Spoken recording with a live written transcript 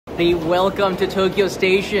everybody, welcome to Tokyo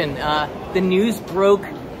Station. The news broke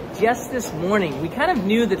just this morning. We kind of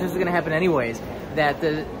knew that this was going to happen anyways, that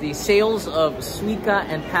the sales of SUICA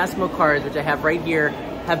and PASMO cards, which I have right here,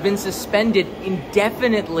 have been suspended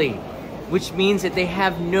indefinitely, which means that they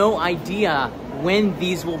have no idea when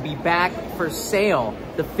these will be back for sale,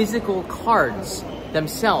 the physical cards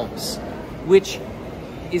themselves, which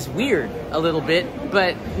is weird a little bit,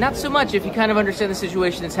 but not so much if you kind of understand the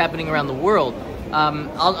situation that's happening around the world. I'm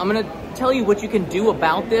going to tell you what you can do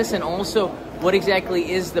about this, and also what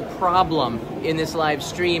exactly is the problem in this live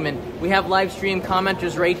stream. And we have live stream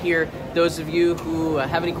commenters right here. Those of you who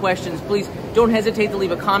have any questions, please don't hesitate to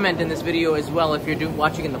leave a comment in this video as well if you're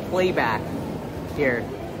watching in the playback here.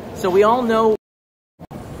 So we all know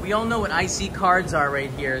what IC cards are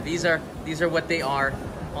right here. These are what they are.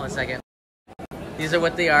 Hold on a second. These are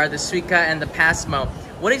what they are, the SUICA and the PASMO.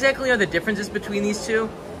 What exactly are the differences between these two?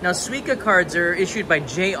 Now, SUICA cards are issued by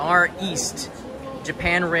JR East,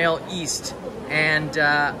 Japan Rail East, and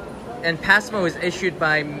PASMO is issued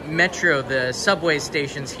by Metro, the subway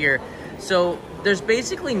stations here. So there's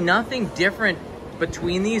basically nothing different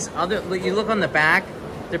between these. You look on the back,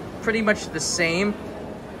 they're pretty much the same.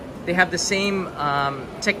 They have the same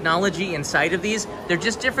technology inside of these. They're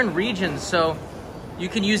just different regions, so you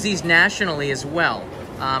can use these nationally as well.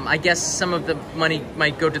 I guess some of the money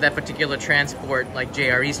might go to that particular transport, like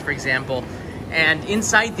JR East, for example. And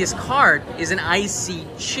inside this card is an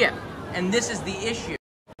IC chip, and this is the issue.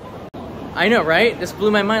 I know, right? This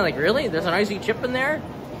blew my mind. Like, really? There's an IC chip in there?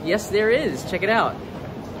 Yes, there is. Check it out.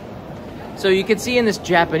 So you can see in this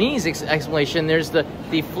Japanese explanation, there's the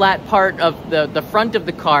flat part of the front of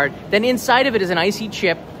the card. Then inside of it is an IC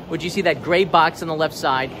chip, which you see that gray box on the left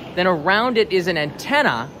side. Then around it is an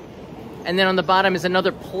antenna, and then on the bottom is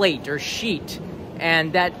another plate or sheet.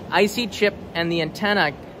 And that IC chip and the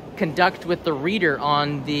antenna conduct with the reader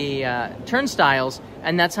on the turnstiles,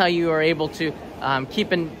 and that's how you are able to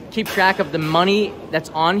keep track of the money that's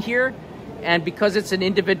on here. And because it's an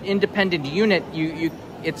independent unit,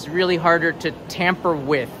 it's really harder to tamper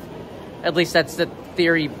with. At least that's the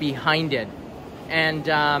theory behind it. And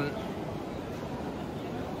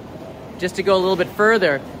just to go a little bit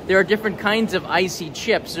further, there are different kinds of IC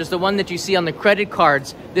chips. There's the one that you see on the credit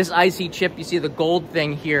cards. This IC chip, you see the gold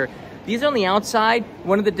thing here. These are on the outside.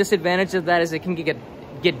 One of the disadvantages of that is it can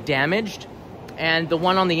get damaged. And the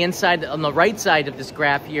one on the inside, on the right side of this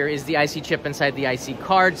graph here, is the IC chip inside the IC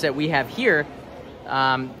cards that we have here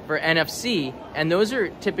for NFC. And those are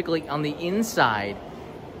typically on the inside.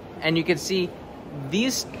 And you can see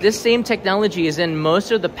this same technology is in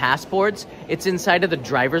most of the passports. It's inside of the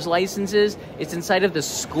driver's licenses. It's inside of the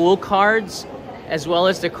school cards, as well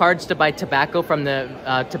as the cards to buy tobacco from the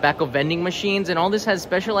tobacco vending machines. And all this has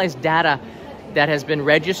specialized data that has been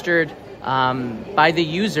registered by the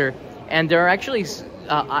user. And there are actually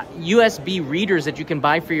USB readers that you can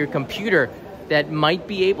buy for your computer that might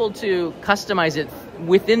be able to customize it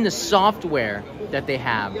within the software that they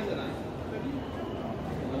have.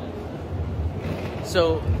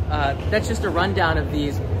 So that's just a rundown of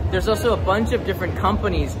these. There's also a bunch of different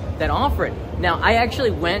companies that offer it. Now, I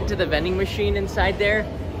actually went to the vending machine inside there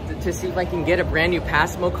to see if I can get a brand new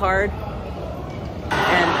PASMO card.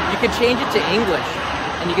 And you can change it to English.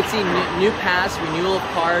 And you can see new pass, renewal of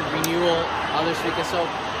card, renewal, other SUICA. So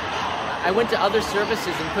I went to other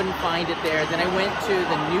services and couldn't find it there. Then I went to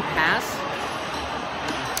the new pass.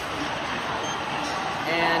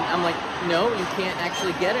 And I'm like, no, you can't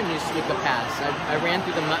actually get a new SUICA pass. I ran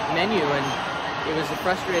through the menu, and it was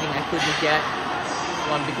frustrating. I couldn't get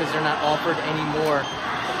one because they're not offered anymore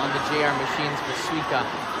on the JR machines for SUICA.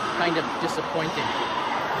 Kind of disappointing.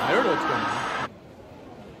 I don't know what's going on.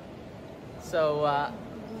 So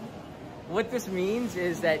what this means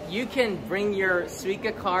is that you can bring your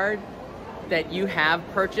SUICA card that you have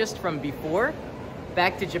purchased from before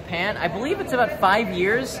back to Japan. I believe it's about 5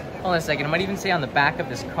 years. Hold on a second, it might even say on the back of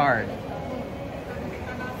this card.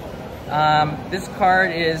 This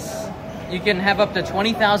card is, you can have up to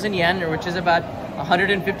 20,000 yen, which is about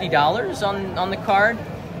 $150 on the card.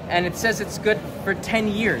 And it says it's good for 10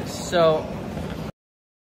 years. So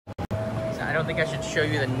I don't think I should show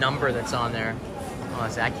you the number that's on there. Oh,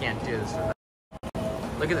 I can't do this.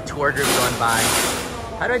 Look at the tour group going by.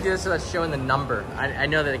 How do I do this without showing the number? I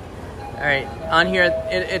know that. All right, on here,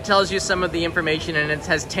 it tells you some of the information, and it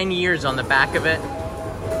has 10 years on the back of it.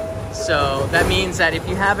 So that means that if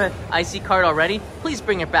you have an IC card already, please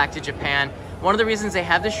bring it back to Japan. One of the reasons they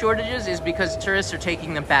have the shortages is because tourists are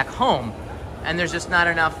taking them back home, and there's just not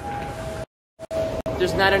enough.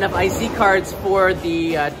 There's not enough IC cards for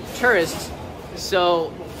the tourists,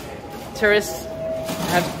 so tourists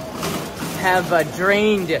have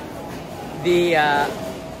drained the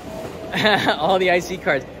all the IC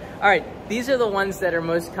cards. All right, these are the ones that are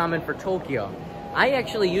most common for Tokyo. I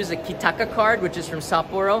actually use a Kitaka card, which is from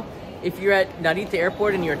Sapporo. If you're at Narita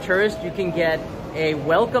Airport and you're a tourist, you can get a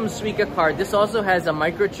welcome SUICA card. This also has a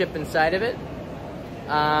microchip inside of it.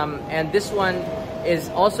 And this one is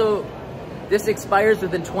also, this expires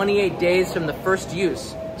within 28 days from the first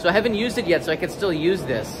use. So I haven't used it yet, so I can still use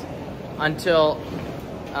this until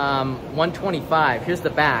 125. Here's the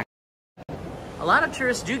back. A lot of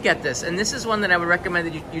tourists do get this, and this is one that I would recommend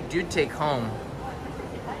that you do take home.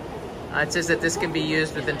 It says that this can be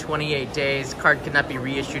used within 28 days. Card cannot be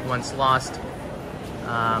reissued once lost.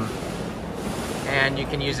 And you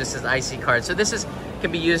can use this as IC card. So this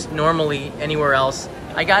can be used normally anywhere else.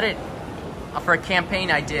 I got it for a campaign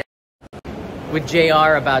I did with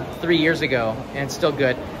JR about 3 years ago, and it's still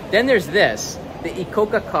good. Then there's this, the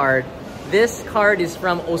Ikoka card. This card is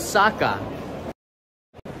from Osaka.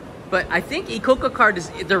 But I think Ikoka card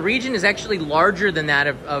the region is actually larger than that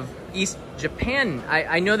of East Japan.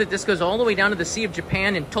 I know that this goes all the way down to the Sea of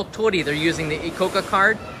Japan. In Tottori, they're using the Ikoka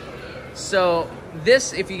card. So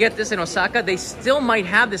this, if you get this in Osaka, they still might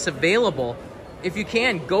have this available. If you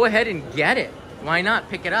can, go ahead and get it. Why not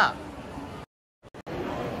pick it up?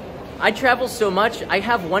 I travel so much, I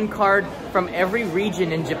have one card from every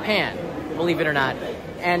region in Japan, believe it or not.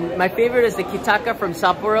 And my favorite is the Kitaka from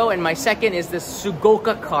Sapporo, and my second is the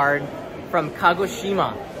Sugoka card from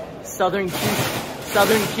Kagoshima, Southern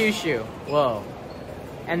Kyushu. Whoa.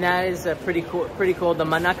 And that is pretty cool. The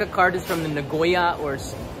Manaka card is from the Nagoya or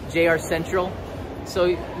JR Central. So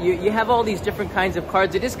you have all these different kinds of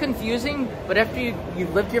cards. It is confusing, but after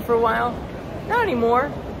you've lived here for a while, not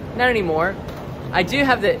anymore. Not anymore. I do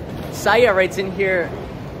have the, Saya writes in here,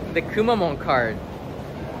 the Kumamon card.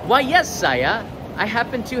 Why, yes, Saya. I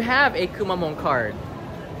happen to have a Kumamon card.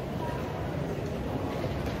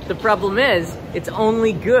 The problem is, it's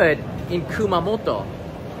only good in Kumamoto.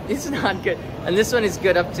 It's not good. And this one is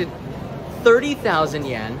good up to 30,000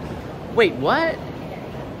 yen. Wait, what?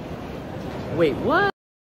 Wait, what?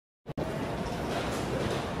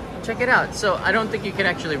 Check it out. So I don't think you can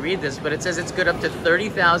actually read this, but it says it's good up to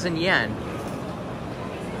 30,000 yen.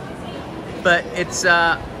 But it's,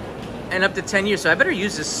 and up to 10 years. So I better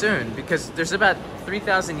use this soon because there's about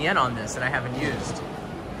 3,000 yen on this that I haven't used.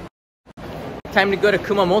 Time to go to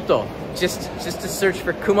Kumamoto. Just to search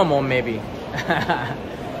for Kumamon maybe.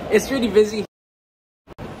 It's pretty busy.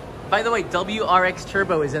 By the way, WRX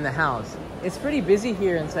Turbo is in the house. It's pretty busy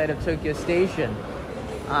here inside of Tokyo Station.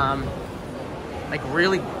 Like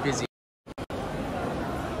really busy.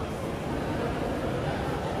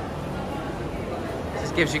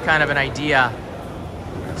 This gives you kind of an idea.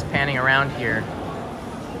 Just panning around here.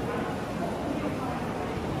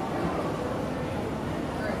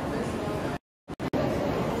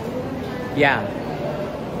 Yeah.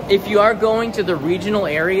 If you are going to the regional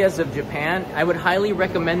areas of Japan, I would highly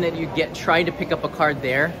recommend that you try to pick up a card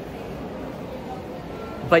there.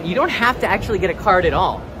 But you don't have to actually get a card at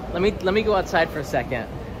all. Let me go outside for a second.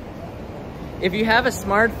 If you have a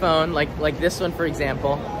smartphone like this one, for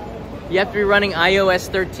example, you have to be running iOS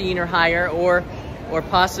 13 or higher, or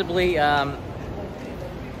possibly an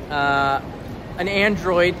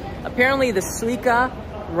Android. Apparently, the SUICA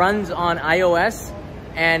runs on iOS,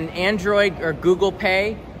 and Android or Google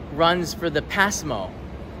Pay runs for the Pasmo.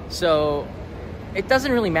 So it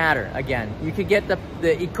doesn't really matter. Again, you could get the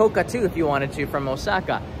Ikoka too if you wanted to from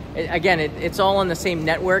Osaka. It's all on the same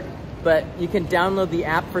network, but you can download the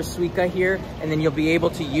app for SUICA here, and then you'll be able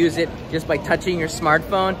to use it just by touching your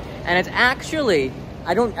smartphone. And it's actually,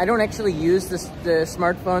 I don't actually use the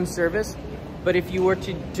smartphone service, but if you were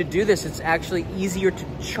to do this, it's actually easier to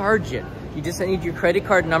charge it. You just need your credit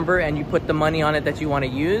card number and you put the money on it that you want to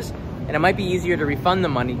use, and it might be easier to refund the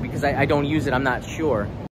money because I don't use it, I'm not sure.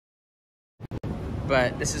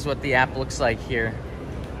 But this is what the app looks like here.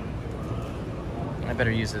 I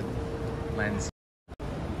better use a lens.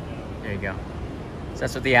 There you go. So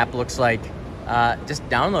that's what the app looks like. Just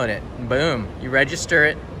download it, boom, you register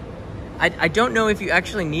it. I don't know if you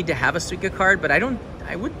actually need to have a SUICA card, but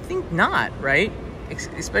I would think not, right?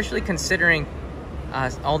 Especially considering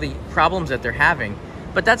all the problems that they're having.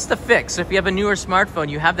 But that's the fix. So if you have a newer smartphone,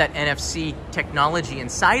 you have that NFC technology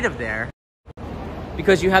inside of there.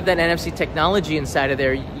 Because you have that NFC technology inside of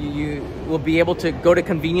there, you will be able to go to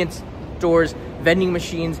convenience stores, vending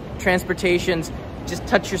machines, transportations, just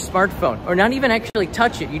touch your smartphone. Or not even actually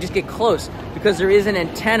touch it, you just get close, because there is an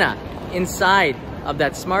antenna inside of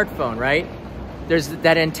that smartphone, right?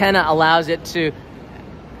 That antenna allows it to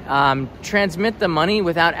transmit the money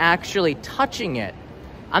without actually touching it.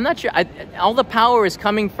 I'm not sure. All the power is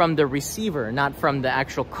coming from the receiver, not from the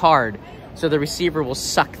actual card. So the receiver will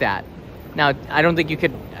suck that. Now, I don't think you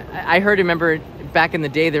could... remember back in the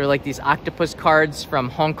day, there were like these octopus cards from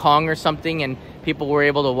Hong Kong or something, and people were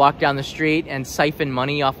able to walk down the street and siphon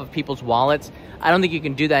money off of people's wallets. I don't think you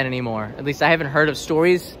can do that anymore. At least I haven't heard of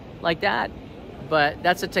stories like that, but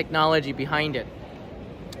that's the technology behind it.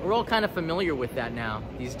 We're all kind of familiar with that now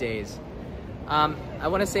these days. I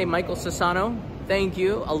want to say Michael Sassano, thank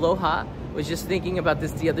you, aloha. Was just thinking about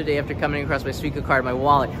this the other day after coming across my SUICA card, my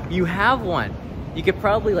wallet. You have one. You could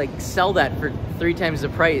probably like sell that for 3 times the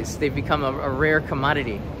price. They've become a rare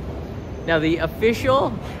commodity. Now the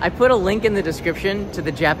official, I put a link in the description to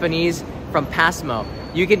the Japanese from Pasmo.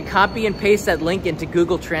 You can copy and paste that link into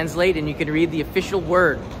Google Translate and you can read the official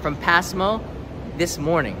word from Pasmo this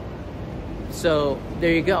morning. So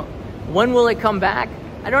there you go. When will it come back?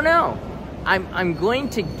 I don't know. I'm going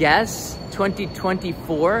to guess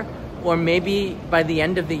 2024 or maybe by the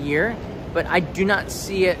end of the year, but I do not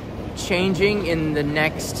see it changing in the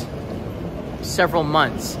next several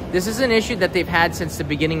months. This is an issue that they've had since the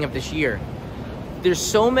beginning of this year. There's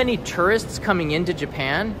so many tourists coming into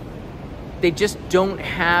Japan, they just don't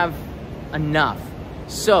have enough.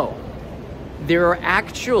 So there are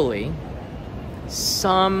actually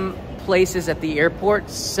some places at the airport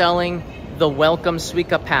selling the welcome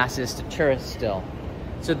SUICA passes to tourists still.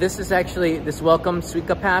 So this is actually, this welcome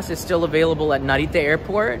SUICA pass is still available at Narita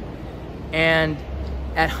Airport and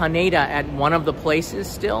at Haneda at one of the places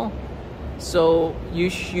still. So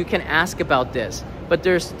you can ask about this, but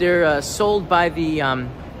they're sold by the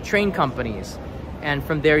train companies, and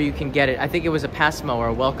from there you can get it. I think it was a Pasmo or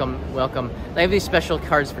a welcome. They have these special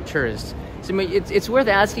cards for tourists. So I mean, it's worth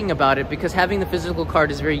asking about it because having the physical card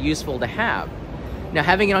is very useful to have. Now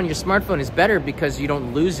having it on your smartphone is better because you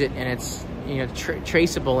don't lose it and it's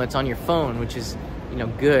traceable. It's on your phone, which is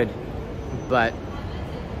good. But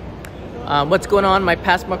what's going on? My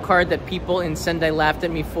Pasmo card that people in Sendai laughed at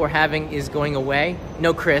me for having is going away.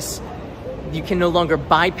 No, Chris, you can no longer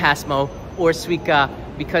buy Pasmo or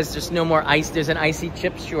SUICA because there's no more ice. There's an IC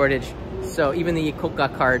chip shortage. So even the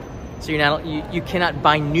Ikoka card, so you cannot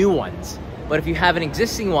buy new ones. But if you have an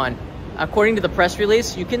existing one, according to the press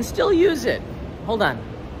release, you can still use it. Hold on.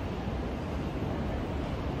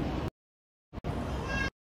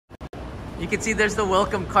 You can see there's the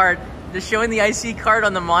welcome card. They're showing the IC card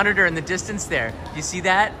on the monitor in the distance there. You see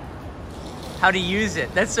that? How to use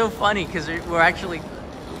it. That's so funny because we're actually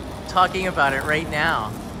talking about it right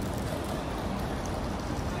now.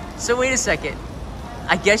 So wait a second.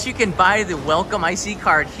 I guess you can buy the welcome IC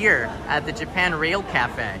card here at the Japan Rail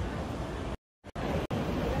Cafe.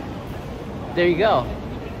 There you go.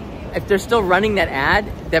 If they're still running that ad,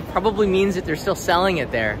 that probably means that they're still selling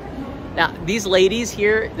it there. Now, these ladies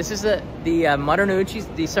here, this is the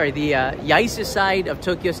Marunouchi, the Yaisu side of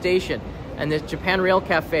Tokyo Station. And the Japan Rail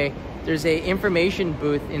Cafe, there's a information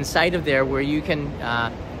booth inside of there where you can,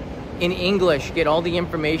 in English, get all the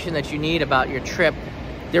information that you need about your trip.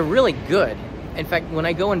 They're really good. In fact, when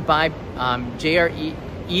I go and buy JR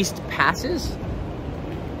East passes,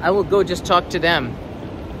 I will go just talk to them.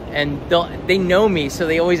 And they know me, so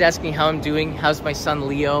they always ask me how I'm doing. How's my son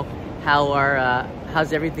Leo?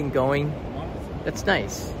 How's everything going? That's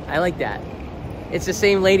nice. I like that. It's the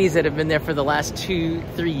same ladies that have been there for the last 2-3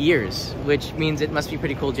 years, which means it must be a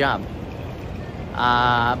pretty cool job.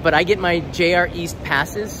 But I get my JR East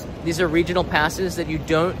passes. These are regional passes that you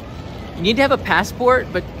need to have a passport,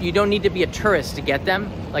 but you don't need to be a tourist to get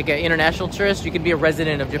them. Like an international tourist, you can be a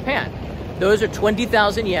resident of Japan. Those are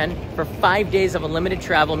 20,000 yen for 5 days of unlimited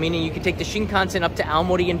travel, meaning you can take the Shinkansen up to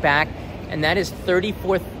Aomori and back, and that is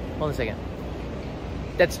 34th. Hold on a second.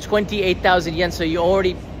 That's 28,000 yen, so you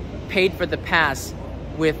already paid for the pass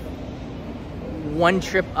with one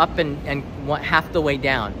trip up and half the way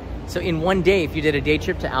down. So in one day, if you did a day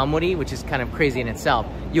trip to Aomori, which is kind of crazy in itself,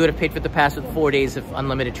 you would have paid for the pass with 4 days of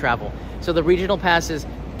unlimited travel. So the regional passes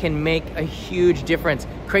can make a huge difference.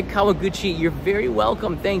 Craig Kawaguchi, you're very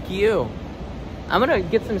welcome. Thank you. I'm gonna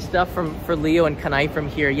get some stuff for Leo and Kanai from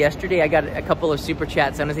here. Yesterday, I got a couple of super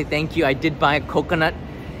chats. I wanna say thank you. I did buy a coconut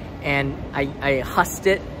and I husked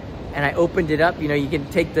it and I opened it up. You can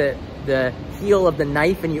take the heel of the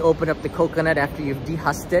knife and you open up the coconut after you've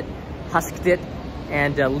husked it.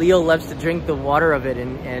 And Leo loves to drink the water of it.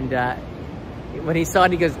 And when he saw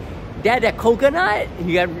it, he goes, "Dad, that coconut?"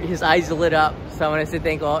 He got his eyes lit up. So I want to say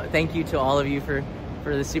thank you to all of you for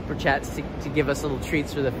the super chats to give us little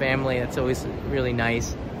treats for the family. That's always really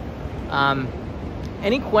nice.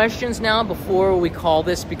 Any questions now before we call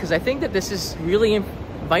this? Because I think that this is really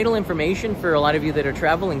vital information for a lot of you that are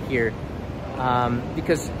traveling here.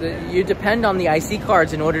 because you depend on the IC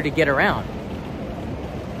cards in order to get around.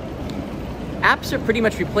 Apps are pretty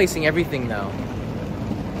much replacing everything though,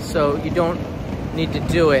 so you don't need to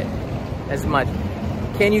do it as much.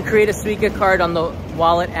 Can you create a SUICA card on the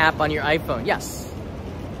wallet app on your iPhone? Yes,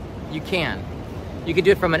 you can. You can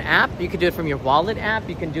do it from an app, you can do it from your wallet app,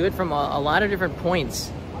 you can do it from a lot of different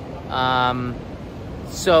points.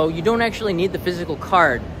 So you don't actually need the physical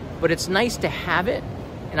card, but it's nice to have it,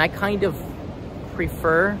 and I kind of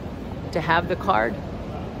prefer to have the card.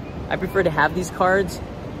 I prefer to have these cards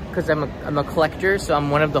because I'm a collector, so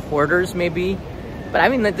I'm one of the hoarders maybe. But I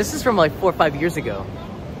mean, this is from like 4 or 5 years ago.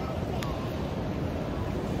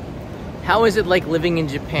 How is it like living in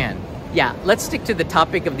Japan? Yeah, let's stick to the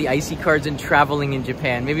topic of the IC cards and traveling in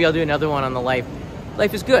Japan. Maybe I'll do another one on the life.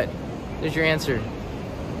 Life is good. There's your answer.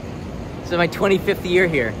 So my 25th year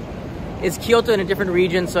here. Is Kyoto in a different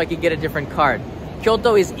region so I could get a different card?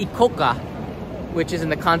 Kyoto is Ikoka, which is in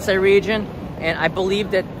the Kansai region, and I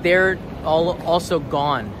believe that they're also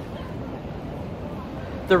gone.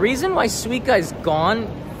 The reason why SUICA is gone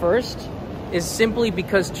first is simply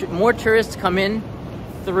because more tourists come in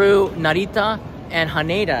through Narita and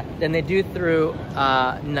Haneda than they do through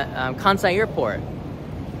Kansai Airport.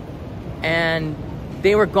 And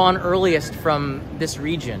they were gone earliest from this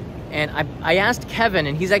region. And I asked Kevin,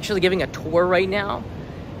 and he's actually giving a tour right now,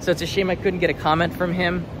 so it's a shame I couldn't get a comment from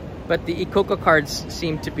him. But the Ikoka cards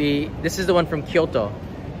seem to be, this is the one from Kyoto.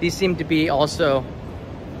 These seem to be also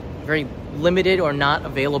very limited or not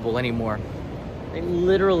available anymore.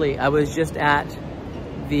 I was just at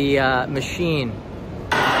the machine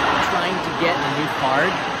trying to get a new card.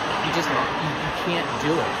 You can't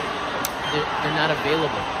do it. They're not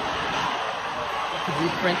available. Could you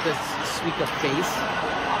print the SUICA face?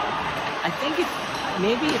 I think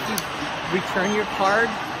maybe if you return your card,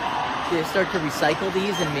 they start to recycle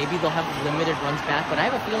these, and maybe they'll have limited runs back. But I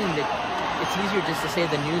have a feeling that it's easier just to say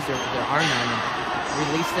the news there are none and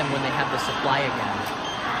release them when they have the supply again.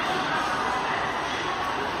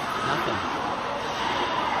 Nothing.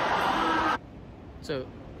 So,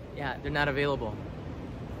 yeah, they're not available.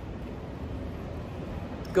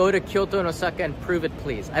 Go to Kyoto and Osaka and prove it,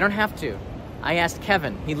 please. I don't have to. I asked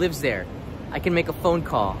Kevin. He lives there. I can make a phone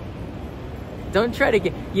call. Don't try to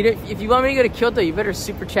get, if you want me to go to Kyoto, you better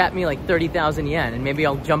super chat me like 30,000 yen, and maybe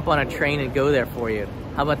I'll jump on a train and go there for you.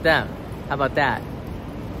 How about them? How about that?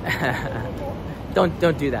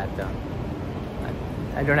 Don't do that though.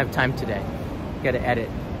 I don't have time today. Gotta edit.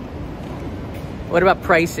 What about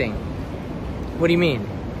pricing? What do you mean?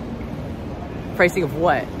 Pricing of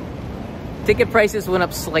what? Ticket prices went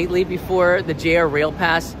up slightly before the JR Rail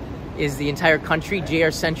Pass is the entire country.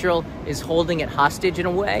 JR Central is holding it hostage in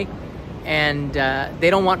a way. And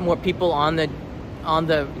they don't want more people on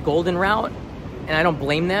the golden route, and I don't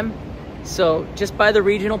blame them. So just buy the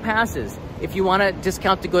regional passes. If you want a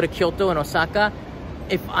discount to go to Kyoto and Osaka,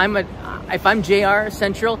 if I'm JR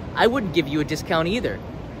Central, I wouldn't give you a discount either.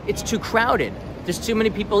 It's too crowded. There's too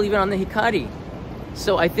many people even on the Hikari.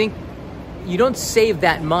 So I think you don't save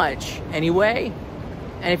that much anyway.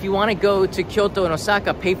 And if you want to go to Kyoto and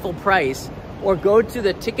Osaka, pay full price, or go to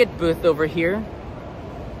the ticket booth over here.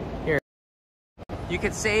 You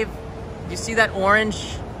could save, you see that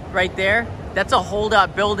orange right there? That's a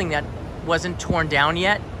holdout building that wasn't torn down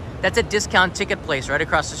yet. That's a discount ticket place right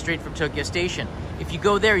across the street from Tokyo Station. If you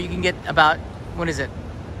go there, you can get about, what is it?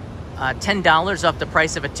 $10 off the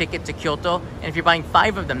price of a ticket to Kyoto. And if you're buying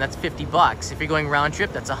 5 of them, that's 50 bucks. If you're going round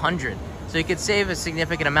trip, that's 100. So you could save a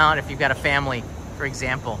significant amount if you've got a family, for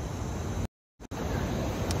example.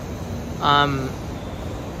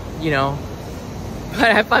 You know,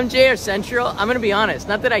 but if I'm JR Central, I'm gonna be honest,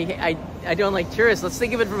 not that I don't like tourists. Let's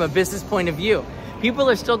think of it from a business point of view. People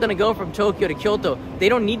are still gonna go from Tokyo to Kyoto. They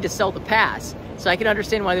don't need to sell the pass. So I can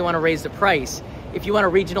understand why they wanna raise the price. If you want a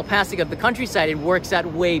regional passing of the countryside, it works out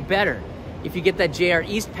way better. If you get that JR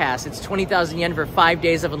East Pass, it's 20,000 yen for 5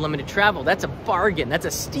 days of unlimited travel. That's a bargain, that's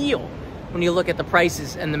a steal when you look at the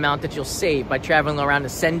prices and the amount that you'll save by traveling around to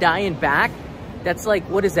Sendai and back. That's like,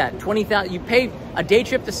 what is that? 20,000, you pay, a day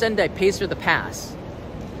trip to Sendai pays for the pass.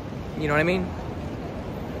 You know what I mean?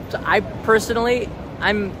 So I personally,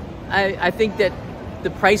 I think that the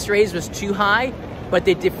price raise was too high, but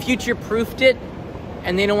they future-proofed it,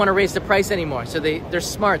 and they don't want to raise the price anymore. So they're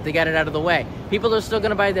smart, they got it out of the way. People are still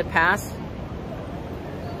gonna buy that pass,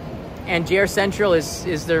 and JR Central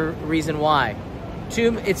is the reason why.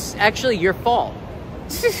 It's actually your fault.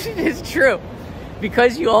 It's true.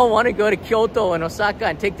 Because you all want to go to Kyoto and Osaka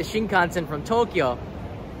and take the Shinkansen from Tokyo,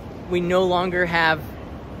 we no longer have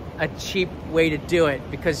a cheap way to do it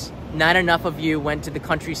because not enough of you went to the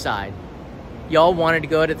countryside. y'all wanted to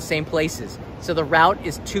go to the same places. So the route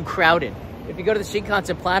is too crowded. If you go to the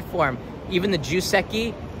Shinkansen platform, even the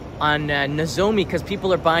Juseki on Nozomi, because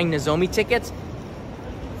people are buying Nozomi tickets,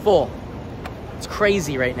 full. It's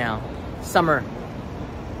crazy right now. Summer.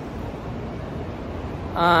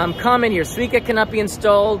 Comment here. SUICA cannot be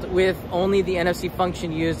installed with only the NFC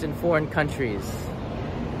function used in foreign countries.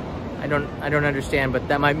 I don't understand, but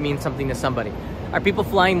that might mean something to somebody. Are people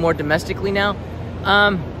flying more domestically now?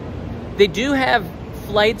 They do have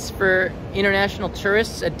flights for international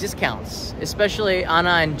tourists at discounts, especially Anna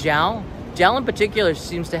and Jiao. Jiao in particular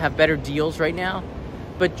seems to have better deals right now.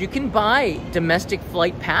 But you can buy domestic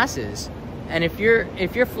flight passes, and if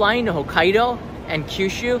you're flying to Hokkaido and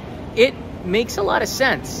Kyushu, it makes a lot of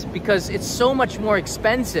sense because it's so much more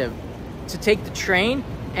expensive to take the train.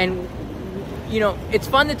 And you know, it's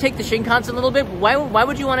fun to take the Shinkansen a little bit. Why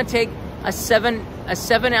would you want to take a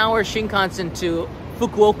 7-hour Shinkansen to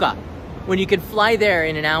Fukuoka when you could fly there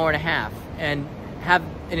in an hour and a half and have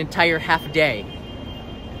an entire half day?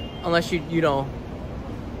 Unless you know,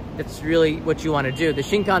 that's really what you want to do. The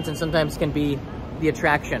Shinkansen sometimes can be the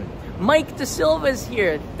attraction. Mike De Silva is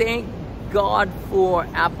here. Thank God for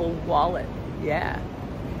Apple Wallet. Yeah.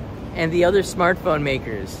 And the other smartphone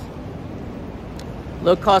makers.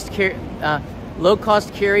 Low-cost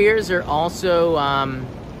carriers are also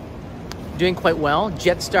doing quite well.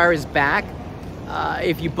 Jetstar is back.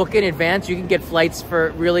 If you book in advance, you can get flights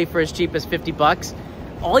for as cheap as 50 bucks.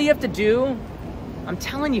 All you have to do, I'm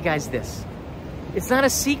telling you guys this, it's not a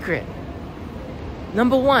secret.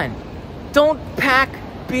 Number one, don't pack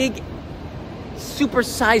big,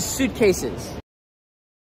 super-sized suitcases.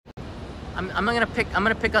 I'm gonna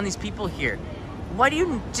pick on these people here. Why do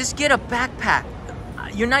you just get a backpack?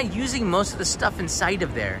 You're not using most of the stuff inside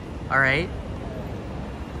of there, all right?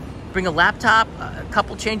 Bring a laptop, a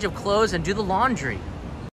couple change of clothes, and do the laundry.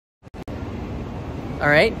 All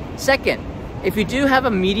right? Second, if you do have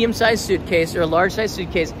a medium-sized suitcase or a large-sized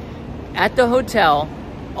suitcase, at the hotel,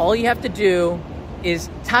 all you have to do is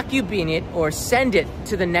takubin it or send it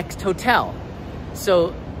to the next hotel.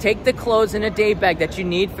 So take the clothes in a day bag that you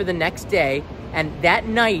need for the next day, and that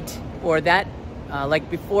night, or that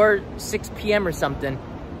like before 6 p.m. or something,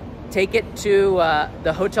 take it to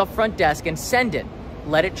the hotel front desk and send it.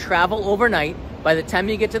 Let it travel overnight. By the time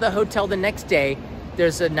you get to the hotel the next day,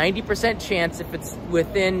 there's a 90% chance, if it's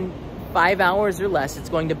within 5 hours or less, it's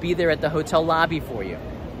going to be there at the hotel lobby for you.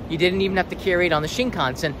 You didn't even have to carry it on the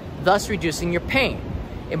Shinkansen, thus reducing your pain.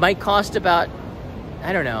 It might cost about,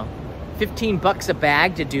 I don't know, 15 bucks a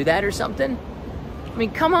bag to do that or something. I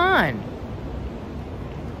mean, come on.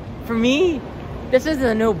 For me, this is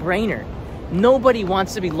a no-brainer. Nobody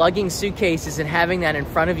wants to be lugging suitcases and having that in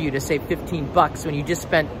front of you to save 15 bucks when you just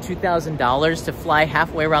spent $2,000 to fly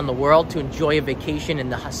halfway around the world to enjoy a vacation in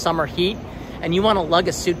the summer heat, and you want to lug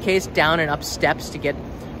a suitcase down and up steps to get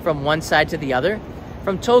from one side to the other.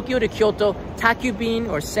 From Tokyo to Kyoto, takubin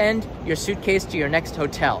or send your suitcase to your next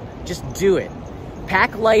hotel. Just do it.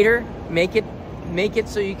 Pack lighter, make it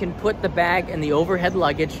so you can put the bag in the overhead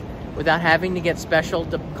luggage without having to get special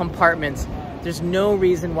compartments. There's no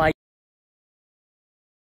reason why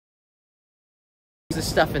the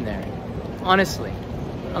stuff in there, honestly.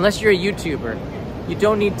 Unless you're a YouTuber, you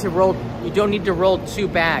don't need to roll 2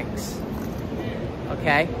 bags.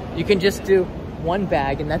 Okay, you can just do 1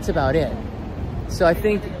 bag and that's about it. So I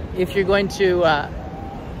think if you're going to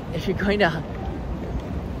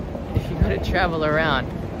travel around,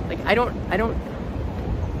 like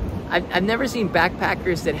I've never seen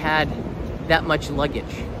backpackers that had that much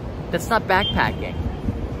luggage. That's not backpacking.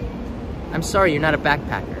 I'm sorry, you're not a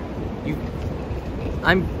backpacker.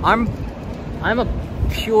 I'm a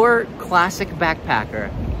pure classic backpacker.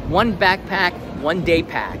 1 backpack, 1 day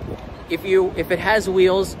pack. If it has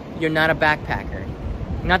wheels, you're not a backpacker.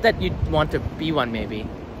 Not that you'd want to be one, maybe.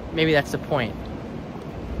 Maybe that's the point.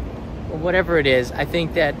 Well, whatever it is, I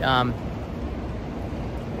think that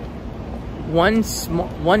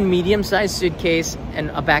one medium-sized suitcase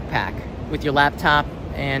and a backpack with your laptop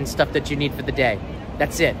and stuff that you need for the day.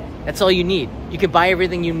 That's it. That's all you need. You can buy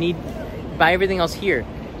everything you need. Buy everything else here.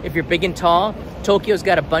 If you're big and tall, Tokyo's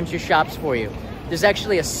got a bunch of shops for you. There's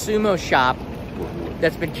actually a sumo shop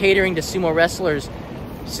that's been catering to sumo wrestlers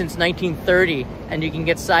since 1930, and you can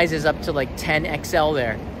get sizes up to like 10 XL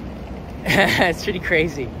there. It's pretty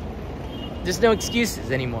crazy. There's no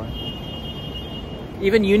excuses anymore.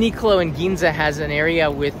 Even Uniqlo in Ginza has an area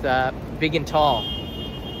with big and tall.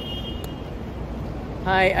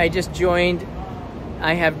 Hi, I just joined.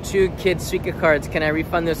 I have 2 kids' SUICA cards. Can I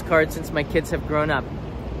refund those cards since my kids have grown up?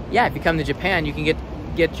 Yeah, if you come to Japan, you can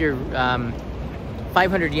get your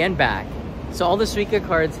 500 yen back. So all the SUICA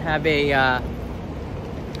cards have a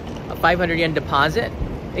 500 yen deposit,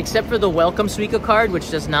 except for the welcome SUICA card, which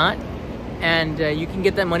does not. And you can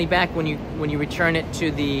get that money back when you return it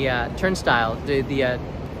to the turnstile, the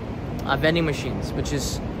vending machines, which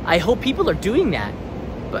is, I hope people are doing that.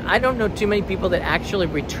 But I don't know too many people that actually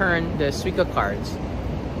return the SUICA cards.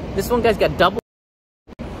 This one guy's got double.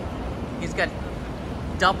 He's got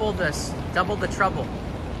double the trouble.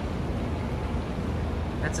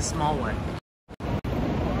 That's a small one.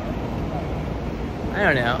 I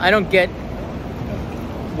don't know. I don't get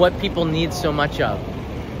what people need so much of.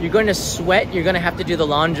 You're going to sweat. You're going to have to do the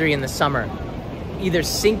laundry in the summer. Either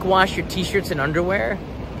sink wash your t-shirts and underwear,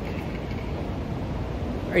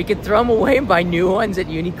 or you could throw them away and buy new ones at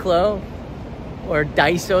Uniqlo or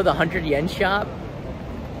Daiso, the 100 yen shop.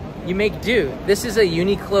 You make do. This is a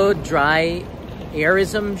Uniqlo dry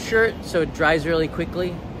airism shirt, so it dries really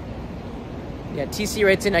quickly. Yeah, TC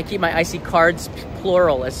writes in, I keep my icy cards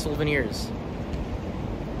plural as souvenirs.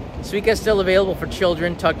 SUICA is still available for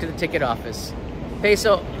children. Talk to the ticket office.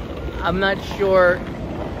 Peso, I'm not sure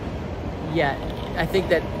yet. I think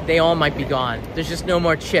that they all might be gone. There's just no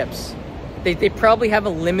more chips. They probably have a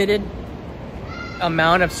limited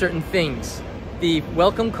amount of certain things. The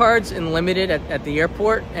welcome cards unlimited at the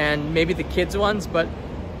airport, and maybe the kids ones, but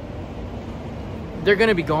they're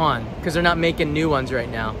gonna be gone because they're not making new ones right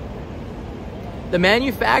now. The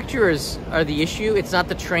manufacturers are the issue. It's not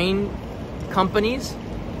the train companies.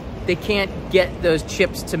 They can't get those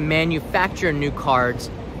chips to manufacture new cards,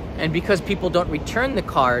 and because people don't return the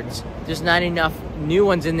cards, there's not enough new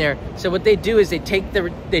ones in there. So what they do is they take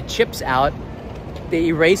the chips out, they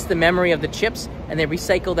erase the memory of the chips, and they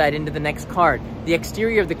recycle that into the next card. The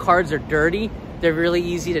exterior of the cards are dirty. They're really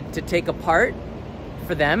easy to take apart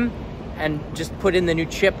for them and just put in the new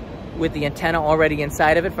chip with the antenna already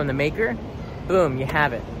inside of it from the maker. Boom, you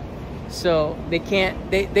have it. So they can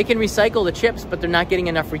recycle the chips, but they're not getting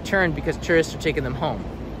enough return because tourists are taking them home.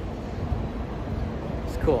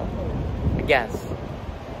 It's cool, I guess.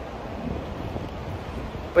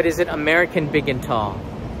 But is it American big and tall?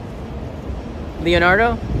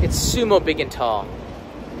 Leonardo, it's sumo big and tall.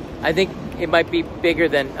 I think it might be bigger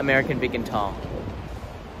than American big and tall.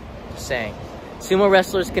 Just saying. Sumo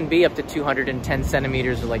wrestlers can be up to 210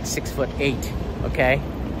 centimeters or like 6'8", okay?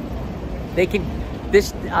 They can,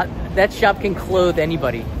 that shop can clothe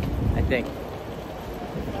anybody, I think.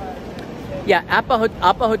 Yeah,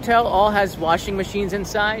 Appa Hotel all has washing machines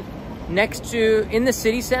inside. Next to, in the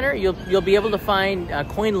city center, you'll be able to find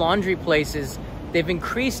coin laundry places. They've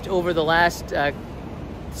increased over the last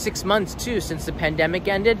 6 months too, since the pandemic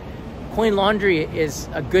ended. Coin laundry is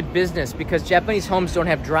a good business because Japanese homes don't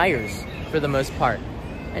have dryers for the most part.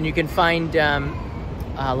 And you can find,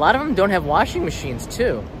 a lot of them don't have washing machines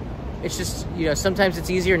too. It's just, you know, sometimes it's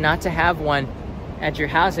easier not to have one at your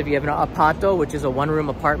house. If you have an apato, which is a one-room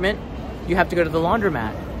apartment, you have to go to the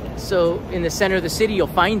laundromat. So in the center of the city, you'll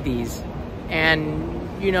find these,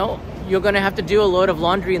 and you know, you're gonna have to do a load of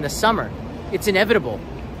laundry in the summer. It's inevitable.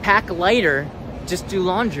 Pack lighter, just do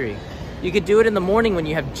laundry. You could do it in the morning when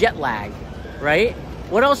you have jet lag, right?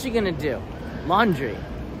 What else are you gonna do? Laundry.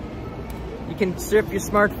 You can surf your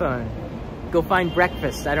smartphone, go find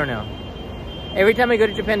breakfast, I don't know. Every time I go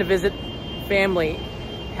to Japan to visit family,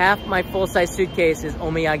 half my full-size suitcase is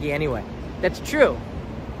omiyage anyway. That's true.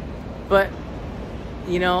 But,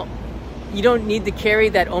 you know, you don't need to carry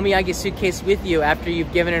that omiyage suitcase with you after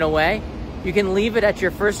you've given it away. You can leave it at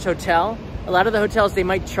your first hotel. A lot of the hotels, they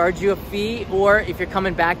might charge you a fee, or if you're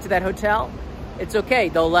coming back to that hotel, it's okay.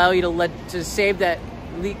 They'll allow you to save that,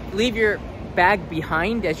 leave your bag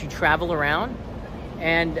behind as you travel around,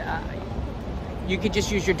 and you could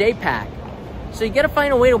just use your day pack. So you gotta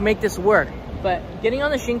find a way to make this work. But getting on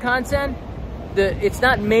the Shinkansen, it's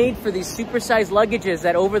not made for these supersized luggages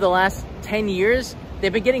that over the last 10 years,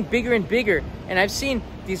 they've been getting bigger and bigger. And I've seen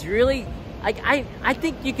these really, I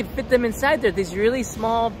think you could fit them inside there. These really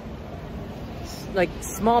small, like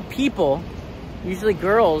small people, usually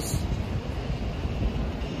girls,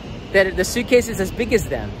 that the suitcase is as big as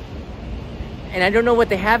them. And I don't know what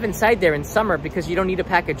they have inside there in summer because you don't need to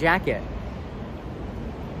pack a jacket.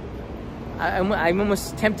 I'm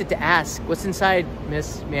almost tempted to ask, what's inside,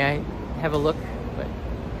 miss? May I have a look? But,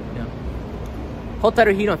 no.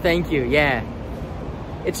 Hotaru Hino, thank you, yeah.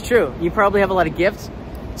 It's true, you probably have a lot of gifts.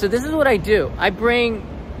 So this is what I do. I bring,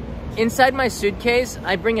 inside my suitcase,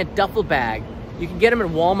 I bring a duffel bag. You can get them at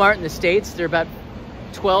Walmart in the States. They're about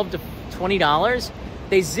 $12 to $20.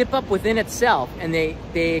 They zip up within itself and they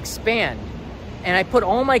expand. And I put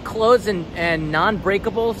all my clothes and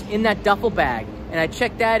non-breakables in that duffel bag, and I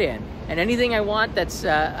check that in. And anything I want that's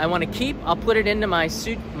I want to keep, I'll put it into my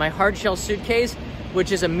hard shell suitcase,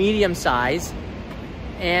 which is a medium size.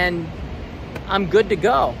 and I'm good to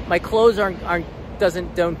go. My clothes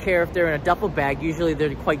don't care if they're in a duffel bag. Usually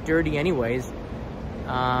they're quite dirty anyways.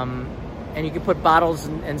 And you can put bottles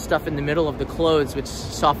and stuff in the middle of the clothes, which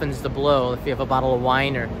softens the blow. If you have a bottle of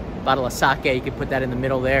wine or a bottle of sake, you can put that in the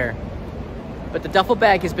middle there. But the duffel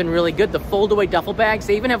bag has been really good. The fold-away duffel bags,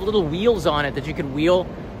 they even have little wheels on it that you can wheel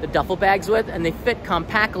the duffel bags with, and they fit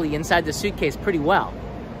compactly inside the suitcase pretty well.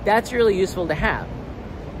 That's really useful to have.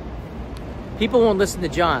 People won't listen to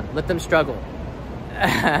John. Let them struggle.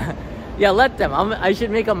 Yeah, let them. I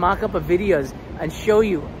should make a mock-up of videos and show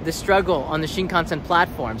you the struggle on the Shinkansen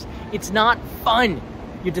platforms. It's not fun.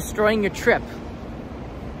 You're destroying your trip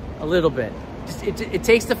a little bit. It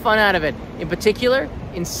takes the fun out of it, in particular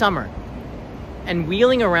in summer. And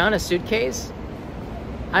wheeling around a suitcase,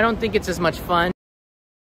 I don't think it's as much fun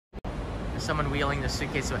as someone wheeling the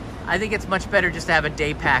suitcase away. I think it's much better just to have a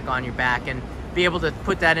day pack on your back and be able to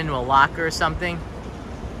put that into a locker or something.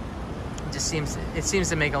 It seems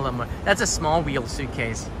to make a little more. That's a small wheel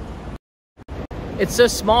suitcase. It's so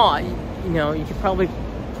small, you know, you could probably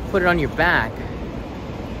put it on your back.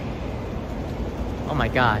 Oh my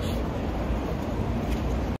gosh.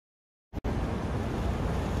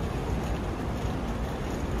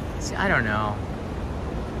 See, I don't know.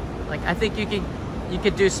 Like, I think you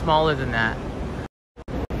could do smaller than that.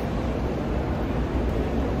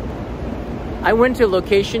 I went to a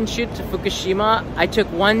location shoot to Fukushima. I took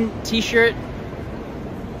one t-shirt.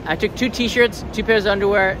 I took 2 t-shirts, 2 pairs of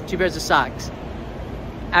underwear, 2 pairs of socks.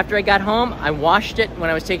 After I got home, I washed it when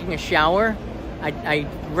I was taking a shower. I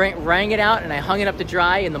wrung it out and I hung it up to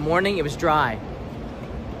dry. In the morning, it was dry.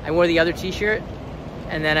 I wore the other t-shirt,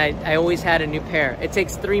 and then I always had a new pair. It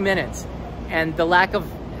takes 3 minutes. And the lack of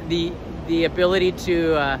the ability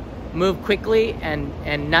to move quickly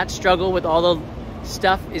and not struggle with all the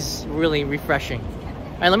stuff is really refreshing.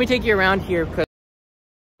 All right, let me take you around here because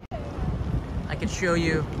I can show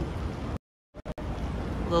you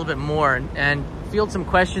a little bit more and field some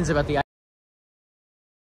questions about the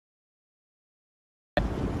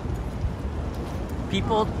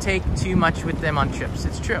people take too much with them on trips.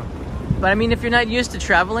 It's true. But I mean, if you're not used to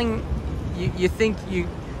traveling, you think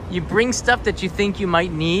you bring stuff that you think you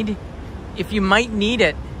might need. If you might need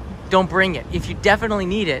it, don't bring it. If you definitely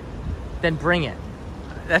need it, then bring it.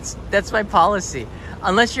 That's my policy.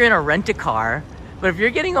 Unless you're in a rent-a-car. But if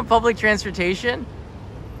you're getting on public transportation,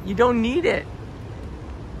 you don't need it.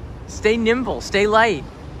 Stay nimble, stay light.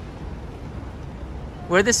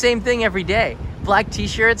 Wear the same thing every day. Black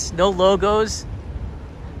t-shirts, no logos.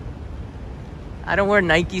 I don't wear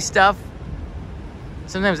Nike stuff.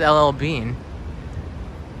 Sometimes LL Bean.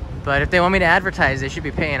 But if they want me to advertise, they should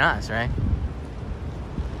be paying us, right?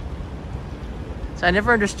 So I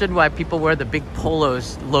never understood why people wear the big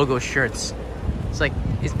Polo's logo shirts. It's like,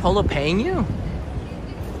 is Polo paying you?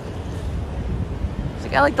 It's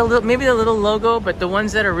like, I like maybe the little logo, but the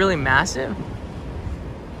ones that are really massive,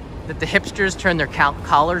 that the hipsters turn their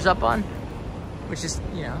collars up on, which is,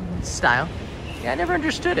 you know, style. Yeah, I never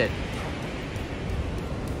understood it.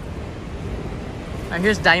 All right,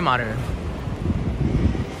 here's Daimaru.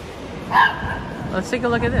 Let's take a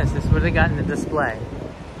look at this. This is what they got in the display.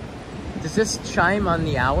 Does this chime on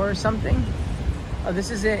the hour or something? Oh,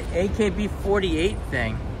 this is an AKB 48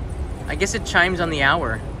 thing. I guess it chimes on the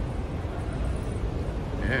hour.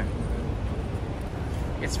 Yeah.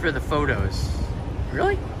 It's for the photos.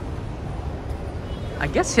 Really? I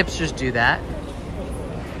guess hipsters do that.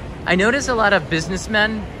 I notice a lot of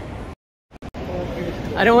businessmen.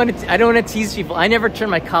 I don't want to tease people. I never turn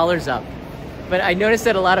my collars up. But I noticed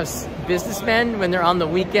that a lot of businessmen, when they're on the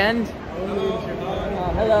weekend.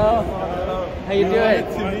 Hello. How you doing?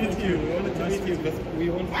 We wanted to meet you because we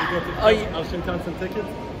wanted to go to our Shinkansen tickets,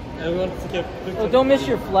 and we wanted to get pictures. Oh, don't miss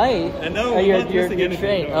your flight. And no, we're not missing anything.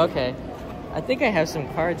 Train. No. Okay. I think I have some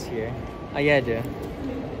cards here. Oh yeah, I do.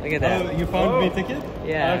 Look at that. Oh, you found me a ticket?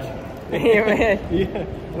 Yeah. Okay. Yeah.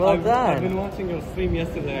 Well done. I've been watching your stream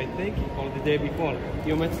yesterday, I think, or the day before.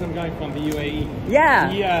 You met some guy from the UAE.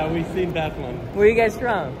 Yeah. Yeah, we've seen that one. Where are you guys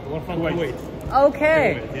from? We're from Kuwait.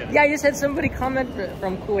 Okay. Kuwait, yeah, I just had somebody comment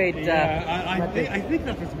from Kuwait. Yeah, I think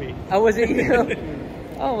that was me. Oh, was it you?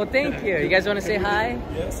 Oh, well, thank you. You guys want to say hi?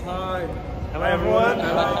 Yes, hi. Hello, everyone.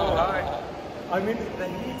 Hello, hi. I mean, the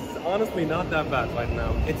heat is honestly not that bad right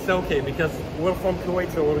now. It's okay because we're from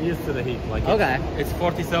Kuwait, so we're used to the heat. Like, it's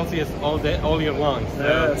 40 Celsius all day, all year long. So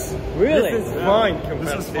yes. Really? This is fine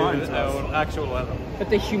compared to our actual weather. But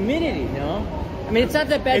the humidity, no? I mean, it's not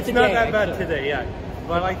that bad today. It's not that bad today, yeah.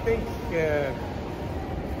 But I think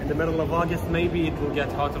in the middle of August, maybe it will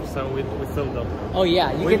get hotter, so we still don't know. Oh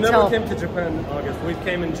yeah, you we can never tell. came to Japan in August. We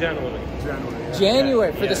came in January.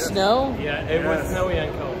 January for the snow? Yeah, it was snowy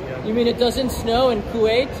and cold. Yeah. You mean it doesn't snow in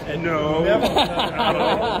Kuwait? No. Never.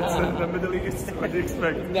 It's in the Middle East. What do you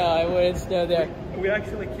expect? No, I wouldn't snow there. We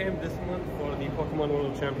actually came this month for the Pokemon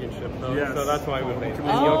World Championship, so, Yes. so that's why we're there. In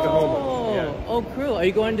Oh, Yokohama. Yeah. oh, cool. Are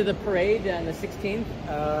you going to the parade on the 16th?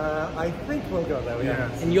 I think we'll go there.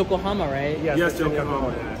 Yeah. In Yokohama, right? Yes, Yes, it's in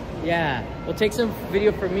Yokohama. Yeah. Well, take some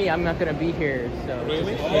video for me. I'm not going to be here, so.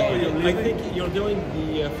 Really? I think you're doing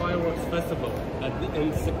the fireworks festival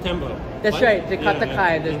in September. That's right, the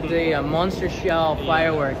Katakai, the monster shell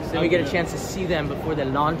fireworks. And we get a chance to see them before they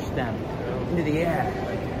launch them into the air.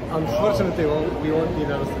 Unfortunately, we won't be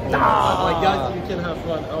there. Like that, you can have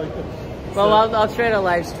fun. Well, I'll try to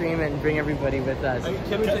live stream and bring everybody with us.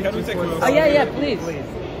 Can we take photos? Oh, yeah, please. Say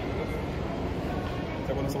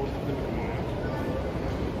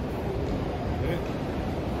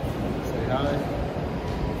hi.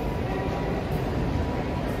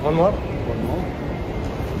 One more? One more.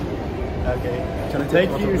 Okay. Can I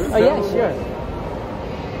Thank take you. Oh, yeah, sure.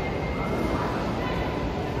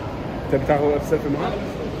 تبي تاخذ سيلفي معك؟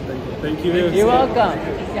 Thank you. You're welcome.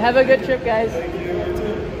 Have a good trip, guys.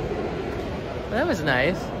 That was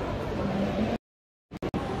nice.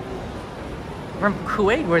 From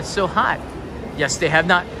Kuwait, where it's so hot. Yes, they have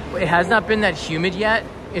not. It has not been that humid yet.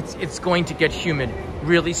 It's going to get humid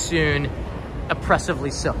really soon, oppressively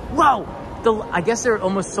so. Whoa! I guess they're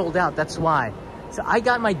almost sold out. That's why. So I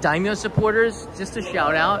got my Daimyo supporters, just to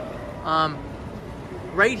shout out.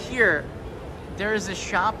 Right here, there is a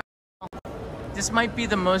shop. This might be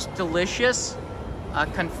the most delicious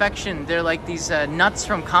confection. They're like these nuts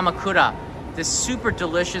from Kamakura. This super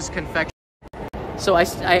delicious confection. So I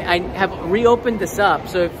have reopened this up.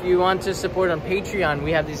 So if you want to support on Patreon,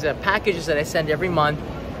 we have these packages that I send every month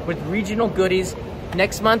with regional goodies.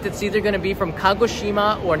 Next month, it's either going to be from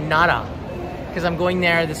Kagoshima or Nara, because I'm going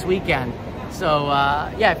there this weekend. So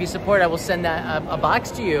yeah, if you support, I will send that a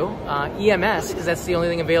box to you, EMS, because that's the only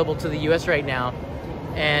thing available to the US right now.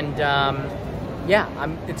 And yeah,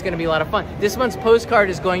 it's going to be a lot of fun. This month's postcard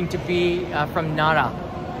is going to be from Nara.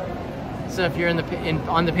 So if you're on the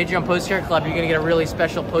Patreon Postcard Club, you're going to get a really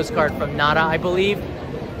special postcard from Nara, I believe.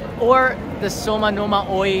 Or the Soma Noma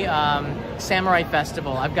Oi Samurai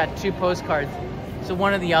Festival. I've got 2 postcards, so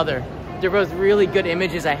one or the other. They're both really good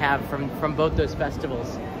images I have from both those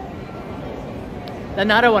festivals. The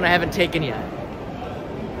Nara one I haven't taken yet.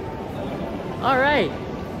 All right.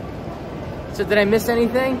 So did I miss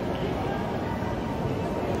anything?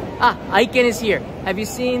 Ah, Aiken is here. Have you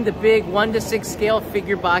seen the big 1:6 scale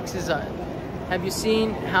figure boxes? Have you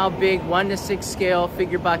seen how big 1:6 scale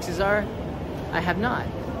figure boxes are? I have not.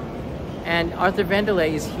 And Arthur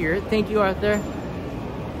Vandelay is here. Thank you, Arthur.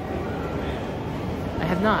 I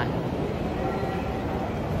have not.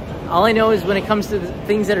 All I know is when it comes to the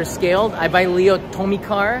things that are scaled, I buy Leo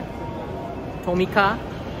Tomika,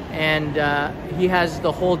 and he has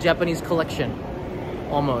the whole Japanese collection,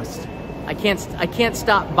 almost. I can't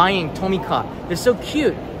stop buying Tomika. They're so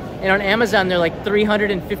cute. And on Amazon, they're like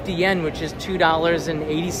 350 yen, which is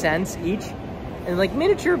 $2.80 each. And like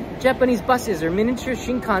miniature Japanese buses, or miniature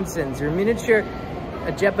Shinkansens, or miniature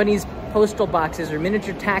Japanese postal boxes, or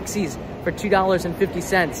miniature taxis for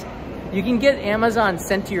 $2.50. You can get Amazon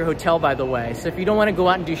sent to your hotel, by the way. So if you don't want to go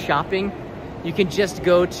out and do shopping, you can just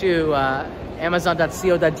go to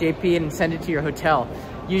amazon.co.jp and send it to your hotel.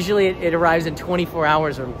 Usually it arrives in 24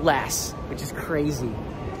 hours or less, which is crazy.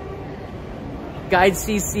 Guide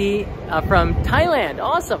CC from Thailand.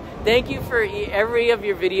 Awesome. Thank you for every of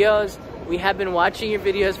your videos. We have been watching your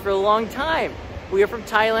videos for a long time. We are from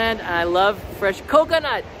Thailand, and I love fresh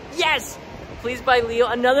coconut. Yes! Please buy Leo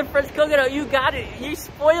another fresh coconut. You got it. You're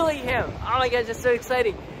spoiling him. Oh my gosh, that's so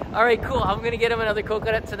exciting. All right, cool. I'm going to get him another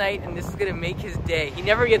coconut tonight, and this is going to make his day. He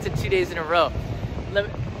never gets it 2 days in a row.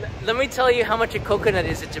 Let me tell you how much a coconut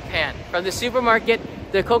is in Japan. From the supermarket,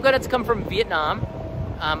 the coconuts come from Vietnam.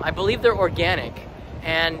 I believe they're organic,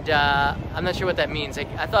 and I'm not sure what that means.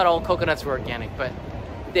 I thought all coconuts were organic, but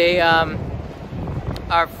they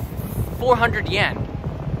are 400 yen.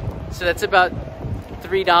 So that's about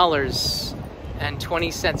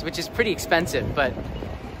 $3.20, which is pretty expensive, but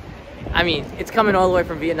I mean, it's coming all the way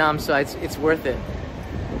from Vietnam, so it's worth it.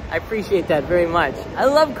 I appreciate that very much. I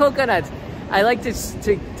love coconuts. I like to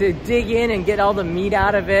dig in and get all the meat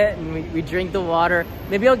out of it, and we drink the water.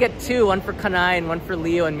 Maybe I'll get 2, one for Kanai and one for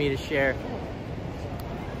Leo and me to share.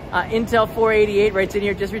 Intel 488 writes in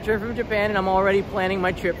here, just returned from Japan and I'm already planning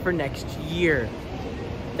my trip for next year.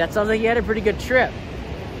 That sounds like you had a pretty good trip.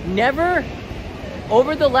 Never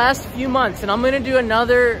over the last few months, and I'm going to do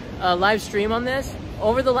another live stream on this,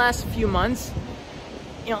 over the last few months,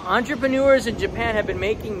 you know, entrepreneurs in Japan have been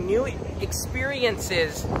making new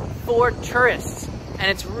experiences for tourists. And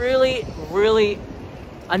it's really, really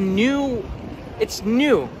it's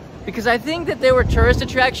new. Because I think that there were tourist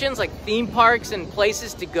attractions like theme parks and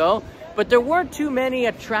places to go, but there weren't too many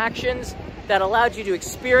attractions that allowed you to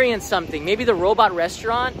experience something. Maybe the robot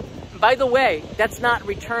restaurant. By the way, that's not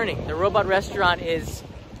returning. The robot restaurant is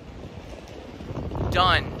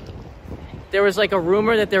done. There was like a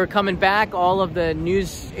rumor that they were coming back. All of the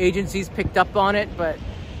news agencies picked up on it, but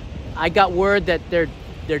I got word that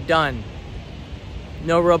they're done.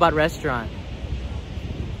 No robot restaurant.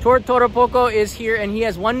 Toropoko is here, and he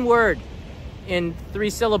has one word in 3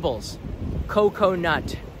 syllables.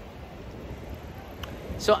 Coconut.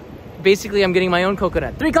 So basically I'm getting my own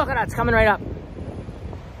coconut. 3 coconuts coming right up.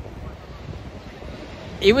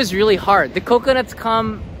 It was really hard. The coconuts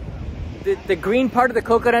come, the green part of the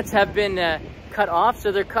coconuts have been cut off,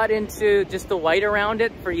 so they're cut into just the white around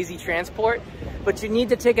it for easy transport. But you need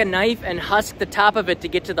to take a knife and husk the top of it to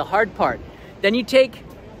get to the hard part. Then you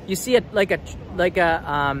see it like a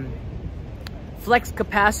flex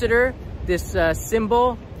capacitor, this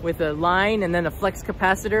symbol with a line and then a flex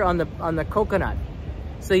capacitor on the coconut.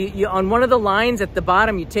 So you on one of the lines at the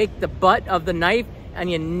bottom, you take the butt of the knife and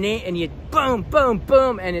you boom, boom,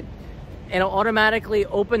 boom, and it'll automatically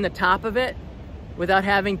open the top of it without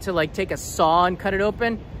having to like take a saw and cut it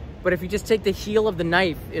open. But if you just take the heel of the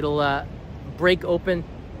knife, it'll break open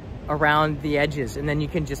around the edges, and then you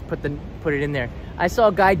can just put it in there. I saw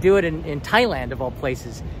a guy do it in Thailand, of all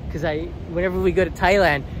places, because whenever we go to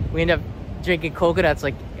Thailand, we end up drinking coconuts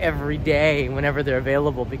like every day whenever they're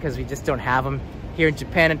available, because we just don't have them here in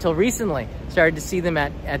Japan until recently. Started to see them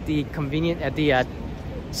at the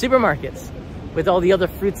supermarkets with all the other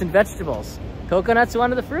fruits and vegetables. Coconut's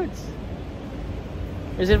one of the fruits.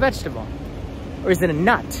 Or is it a vegetable? Or is it a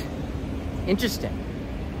nut? Interesting.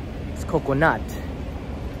 It's coconut.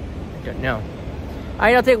 I don't know. All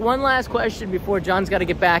right, I'll take one last question before John's got to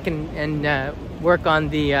get back and work on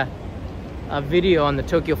the video on the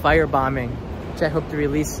Tokyo firebombing, which I hope to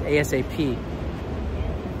release ASAP.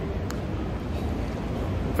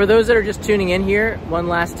 For those that are just tuning in here, one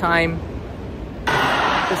last time,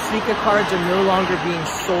 the SUICA cards are no longer being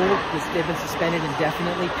sold. They've been suspended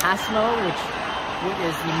indefinitely. Pasmo, which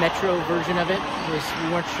is the Metro version of it, we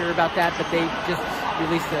weren't sure about that, but they just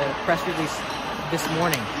released a press release this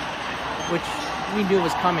morning, which we knew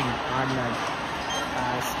was coming, on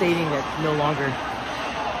stating that no longer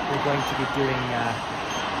they're going to be doing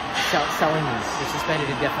selling these. They're suspended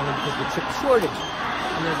indefinitely because of the chip shortage.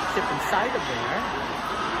 And there's a chip inside of there.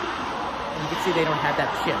 And you can see they don't have that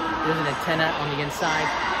chip. There's an antenna on the inside,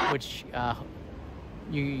 which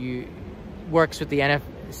you works with the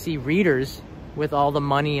NFC readers with all the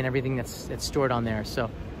money and everything that's stored on there. So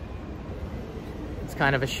it's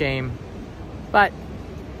kind of a shame, but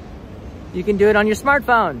you can do it on your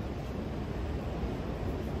smartphone,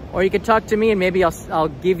 or you can talk to me and maybe I'll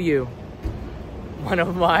give you one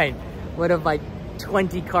of my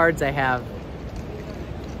 20 cards I have.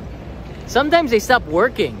 Sometimes they stop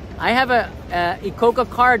working. I have a ICOCA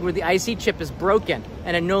card where the IC chip is broken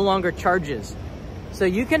and it no longer charges. So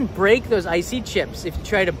you can break those IC chips if you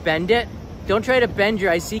try to bend it. Don't try to bend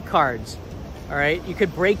your IC cards, all right? You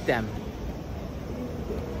could break them.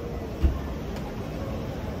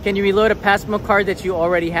 Can you reload a Pasmo card that you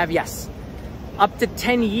already have? Yes. Up to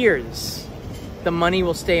 10 years, the money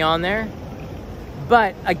will stay on there.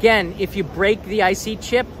 But again, if you break the IC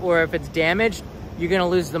chip or if it's damaged, you're gonna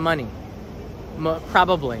lose the money.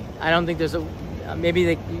 Probably. I don't think there's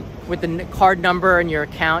maybe with the card number and your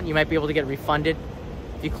account, you might be able to get refunded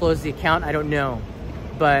if you close the account. I don't know,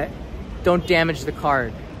 but don't damage the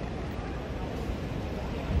card.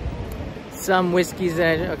 Some whiskeys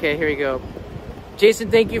and okay, here we go. Jason,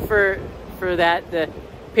 thank you for that. The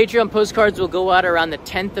Patreon postcards will go out around the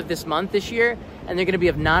 10th of this month this year, and they're going to be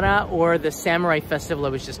of Nara or the Samurai Festival I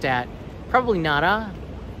was just at. Probably Nara.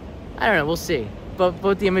 I don't know, we'll see. But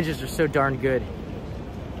both the images are so darn good.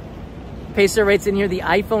 Peso writes in here, the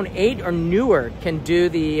iPhone 8 or newer can do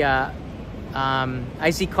the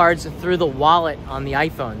IC cards through the wallet on the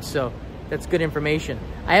iPhone, so that's good information.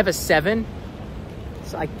 I have a 7,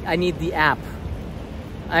 so I need the app.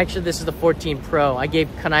 Actually, this is the 14 Pro. I gave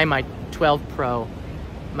Kanai my 12 Pro.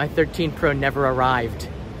 My 13 Pro never arrived.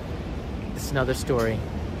 This is another story.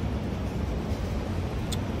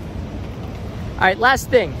 All right, last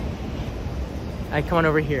thing. All right, come on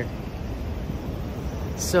over here.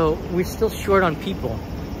 So we're still short on people.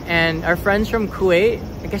 And our friends from Kuwait,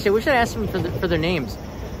 I guess I wish I asked them for their names.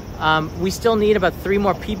 We still need about 3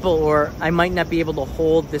 more people, or I might not be able to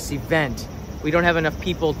hold this event. We don't have enough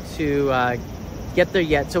people to get there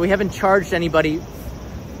yet, so we haven't charged anybody.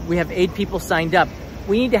 We have 8 people signed up.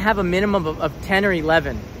 We need to have a minimum of 10 or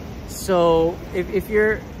 11. So if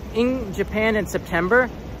you're in Japan in September,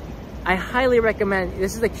 I highly recommend,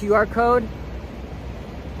 this is a QR code.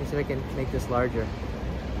 Let me see if I can make this larger.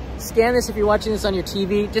 Scan this if you're watching this on your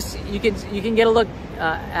TV. Just you can get a look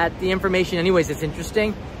at the information anyways. It's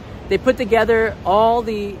interesting. They put together all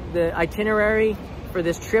the itinerary for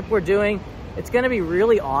this trip we're doing. It's going to be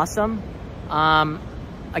really awesome.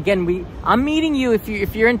 Again, I'm meeting you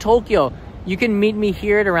if you're in Tokyo. You can meet me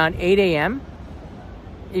here at around 8 a.m.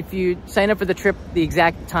 If you sign up for the trip, the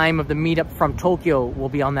exact time of the meetup from Tokyo will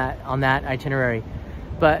be on that itinerary.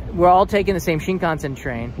 But we're all taking the same Shinkansen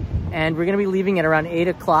train, and we're going to be leaving at around 8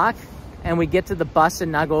 o'clock, and we get to the bus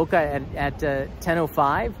in Nagaoka at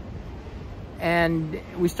 10:05, and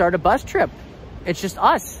we start a bus trip. It's just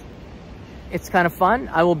us. It's kind of fun.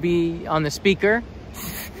 I will be on the speaker.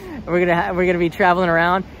 We're gonna be traveling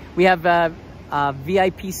around. We have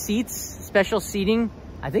VIP seats, special seating.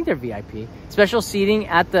 I think they're VIP. Special seating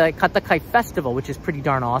at the Katakai Festival, which is pretty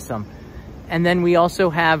darn awesome. And then we also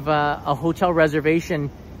have a hotel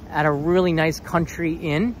reservation at a really nice country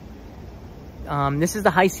inn. This is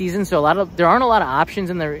the high season, so there aren't a lot of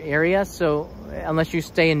options in the area. So unless you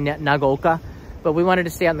stay in Nagaoka, but we wanted to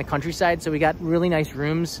stay out in the countryside, so we got really nice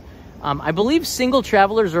rooms. I believe single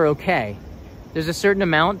travelers are okay. There's a certain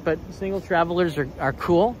amount, but single travelers are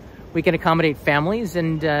cool. We can accommodate families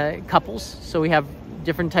and couples, so we have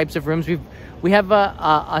different types of rooms. We have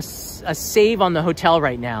a save on the hotel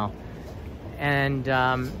right now, and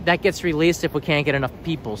that gets released if we can't get enough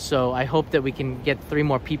people. So I hope that we can get 3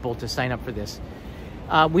 more people to sign up for this.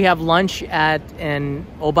 We have lunch at an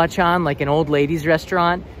obachan, like an old ladies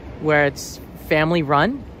restaurant, where it's family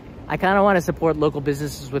run. I kind of want to support local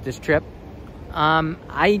businesses with this trip.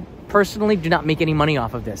 I personally do not make any money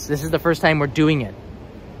off of this. This is the first time we're doing it.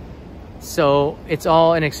 So it's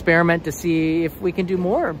all an experiment to see if we can do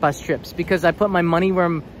more bus trips, because I put my money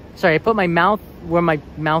I put my mouth where my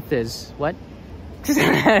mouth is. What?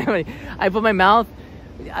 I put my mouth,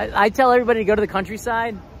 I tell everybody to go to the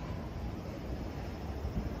countryside.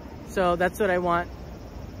 So that's what I want.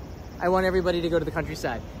 I want everybody to go to the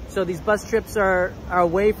countryside. So these bus trips are a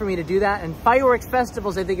way for me to do that. And fireworks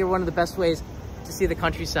festivals, I think, are one of the best ways to see the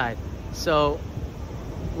countryside. So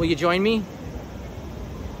will you join me?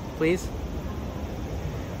 Please?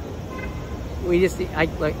 There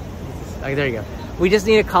you go. We just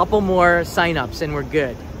need a couple more signups and we're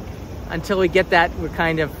good. Until we get that, we're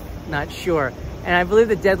kind of not sure. And I believe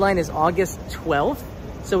the deadline is August 12th.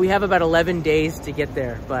 So we have about 11 days to get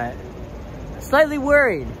there, but slightly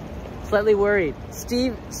worried.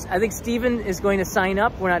 I think Steven is going to sign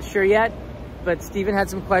up. We're not sure yet, but Steven had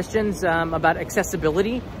some questions about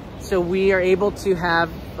accessibility. So we are able to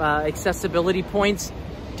have accessibility points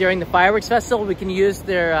during the fireworks festival. We can use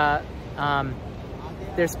their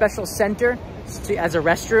special center as a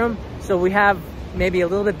restroom. So we have maybe a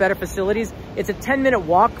little bit better facilities. It's a 10-minute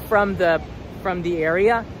walk from the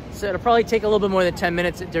area. So it'll probably take a little bit more than 10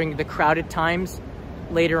 minutes during the crowded times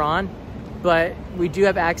later on. But we do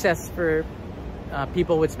have access for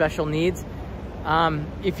people with special needs.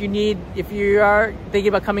 If you are thinking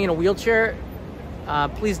about coming in a wheelchair,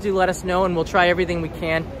 please do let us know, and we'll try everything we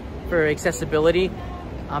can for accessibility.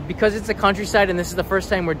 Because it's the countryside and this is the first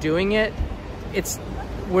time we're doing it,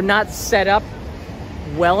 we're not set up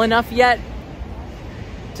well enough yet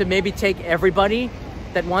to maybe take everybody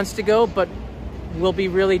that wants to go, but we'll be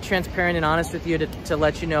really transparent and honest with you to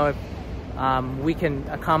let you know if we can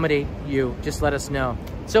accommodate you. Just let us know.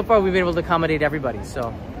 So far we've been able to accommodate everybody,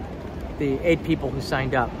 so the 8 people who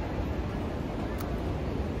signed up.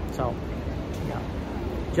 So yeah,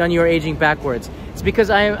 John, you are aging backwards. It's because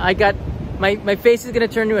I got my face is gonna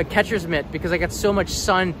turn to a catcher's mitt because I got so much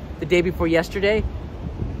sun the day before yesterday.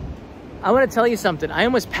 I want to tell you something. I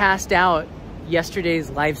almost passed out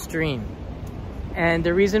yesterday's live stream, and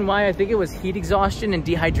the reason why, I think it was heat exhaustion and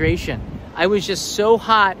dehydration. I was just so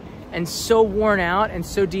hot and so worn out and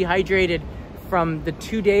so dehydrated from the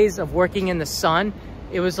 2 days of working in the sun.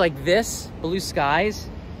 It was like this, blue skies,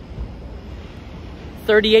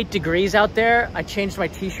 38 degrees out there. I changed my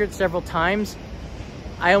t-shirt several times.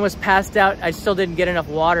 I almost passed out. I still didn't get enough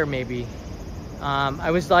water maybe.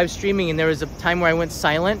 I was live streaming and there was a time where I went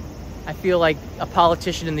silent. I feel like a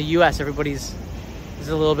politician in the US. Everybody's is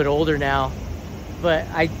a little bit older now, but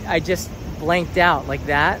I just blanked out like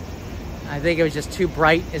that. I think it was just too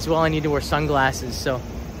bright as well. I need to wear sunglasses. So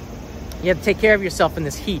you have to take care of yourself in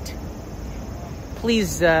this heat.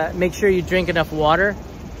 Please make sure you drink enough water.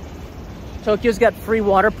 Tokyo's got free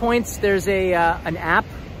water points. There's an app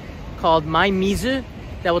called My Mizu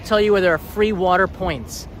that will tell you where there are free water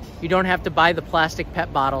points. You don't have to buy the plastic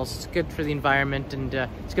pet bottles. It's good for the environment, and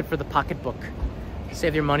it's good for the pocketbook.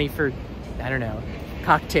 Save your money for, I don't know,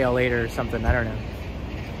 cocktail later or something. I don't know.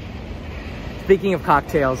 Speaking of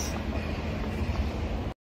cocktails,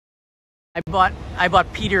 I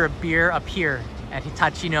bought Peter a beer up here at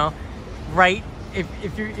Hitachino. Right,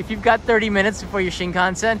 if you've got 30 minutes before your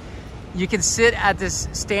Shinkansen, you can stand at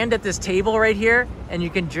this table right here, and you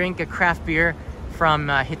can drink a craft beer from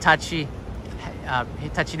Hitachino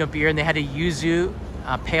beer, and they had a yuzu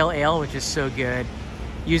pale ale, which is so good.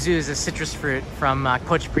 Yuzu is a citrus fruit from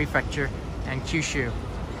Kochi Prefecture and Kyushu.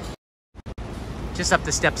 Just up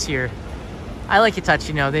the steps here. I like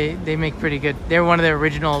Hitachino. They make pretty good. They're one of the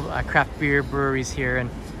original craft beer breweries here, and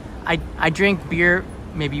I drink beer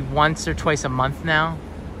maybe once or twice a month now,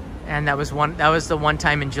 and that was the one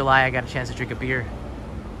time in July I got a chance to drink a beer.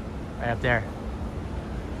 Right up there.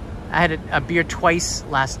 I had a beer twice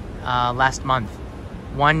last month.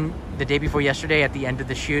 One the day before yesterday at the end of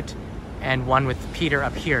the shoot, and one with Peter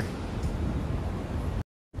up here.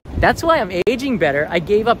 That's why I'm aging better. I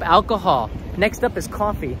gave up alcohol. Next up is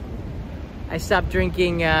coffee. I stopped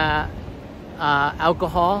drinking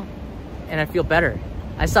alcohol, and I feel better.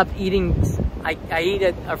 I stopped eating, I eat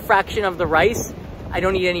a fraction of the rice. I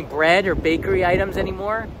don't eat any bread or bakery items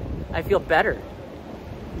anymore. I feel better.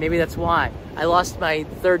 Maybe that's why. I lost my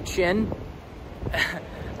third chin.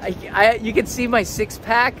 You can see my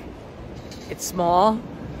six-pack. It's small,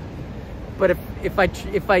 but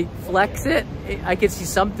if I flex it, I can see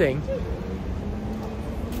something.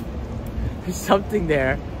 There's something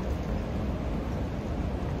there.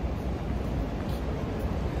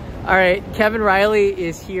 All right, Kevin Riley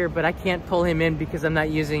is here, but I can't pull him in because I'm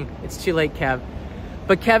not using, it's too late, Kev.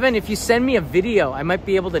 But Kevin, if you send me a video, I might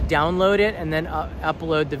be able to download it and then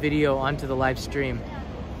upload the video onto the live stream.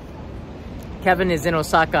 Kevin is in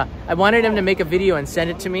Osaka. I wanted him to make a video and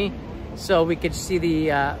send it to me so we could see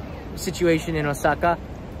the situation in Osaka.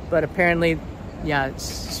 But apparently, yeah,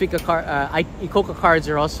 SUICA ICOCA cards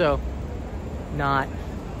are also not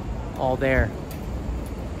all there.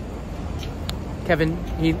 Kevin,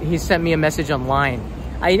 he sent me a message on Line.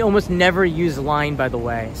 I almost never use Line, by the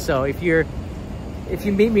way. So if you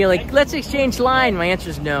meet me like, let's exchange Line, my answer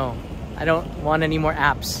is no. I don't want any more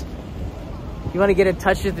apps. If you want to get in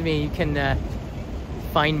touch with me, you can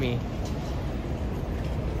find me.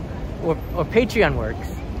 Or Patreon works.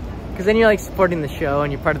 Because then you're like supporting the show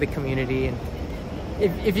and you're part of the community. And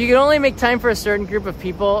if you can only make time for a certain group of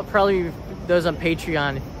people, probably those on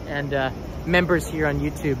Patreon and members here on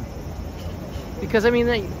YouTube. Because I mean,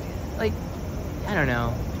 like, I don't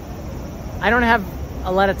know. I don't have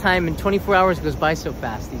a lot of time, and 24 hours goes by so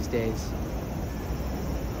fast these days.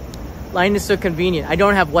 Line is so convenient. I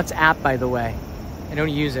don't have WhatsApp, by the way. I don't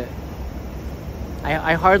use it.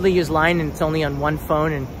 I hardly use Line, and it's only on one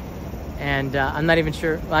phone, and I'm not even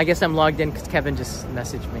sure. Well, I guess I'm logged in because Kevin just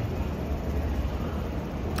messaged me.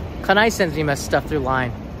 Kanai sends me my stuff through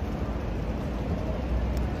Line.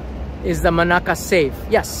 Is the Manaka safe?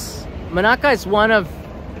 Yes. Manaka is one of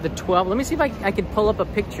the 12. Let me see if I can pull up a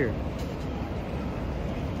picture.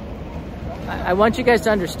 I want you guys to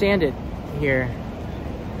understand it here.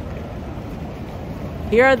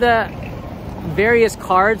 Here are the various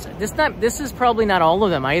cards. This is probably not all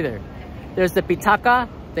of them either. There's the Pitaka,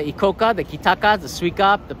 the ICOCA, the Kitaka, the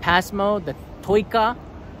SUICA, the PASMO, the TOICA,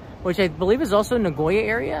 which I believe is also Nagoya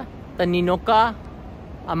area. The Ninoka,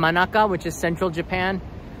 Manaka, which is central Japan.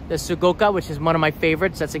 The Sugoka, which is one of my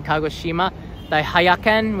favorites, that's in Kagoshima. The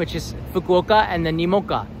Hayaken, which is Fukuoka, and the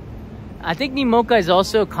Nimoka. I think Nimoka is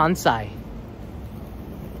also Kansai.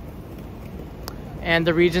 And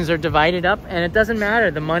the regions are divided up, and it doesn't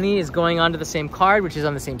matter. The money is going onto the same card, which is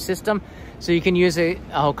on the same system. So you can use a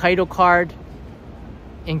Hokkaido card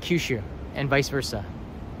in Kyushu, and vice versa.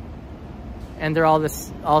 And they're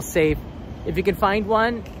all safe. If you can find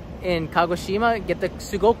one in Kagoshima, get the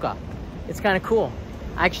Sugoka. It's kind of cool.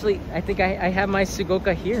 Actually, I think I have my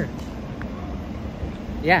Sugoka here.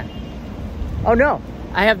 Yeah. Oh no,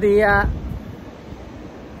 I have the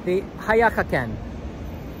Hayakaken.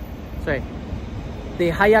 Sorry.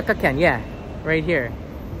 The Hayakaken, yeah, right here.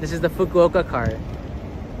 This is the Fukuoka card.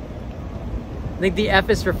 I think the F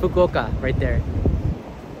is for Fukuoka, right there.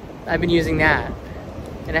 I've been using that.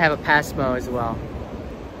 And I have a PASMO as well.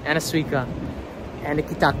 And a SUICA. And a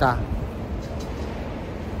Kitaka.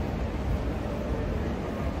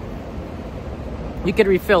 You could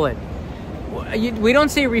refill it. We don't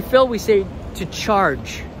say refill, we say to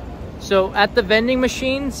charge. So at the vending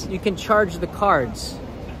machines, you can charge the cards.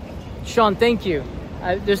 Sean, thank you.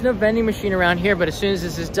 There's no vending machine around here, but as soon as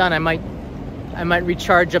this is done, I might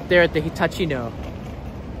recharge up there at the Hitachi No.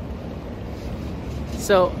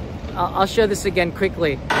 So I'll show this again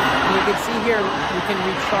quickly. And you can see here, you can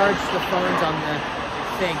recharge the phones on the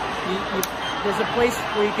thing. There's a place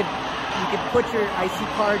where you could put your IC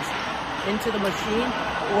cards into the machine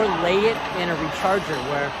or lay it in a recharger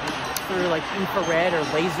where through like infrared or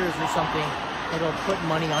lasers or something, it'll put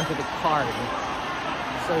money onto the card.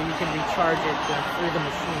 So you can recharge it through the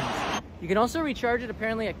machines. You can also recharge it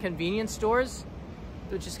apparently at convenience stores,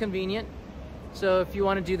 which is convenient. So if you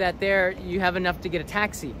want to do that there, you have enough to get a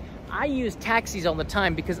taxi. I use taxis all the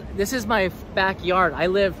time because this is my backyard. I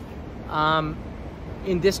live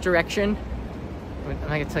in this direction. I'm not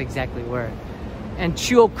gonna tell you exactly where. And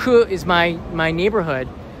Chuoku is my neighborhood.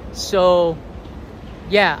 So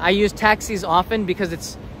yeah, I use taxis often because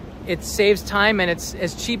it saves time and it's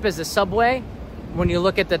as cheap as the subway. When you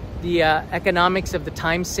look at the economics of the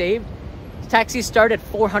time saved, taxis start at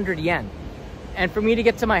 400 yen. And for me to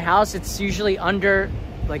get to my house, it's usually under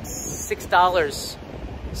like $6 or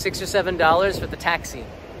 $7 for the taxi.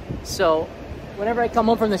 So whenever I come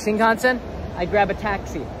home from the Shinkansen, I grab a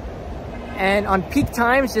taxi. And on peak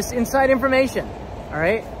times, just inside information, all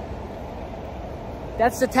right?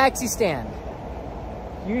 That's the taxi stand.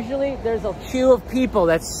 Usually there's a queue of people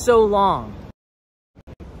that's so long.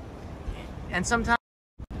 And sometimes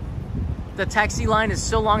the taxi line is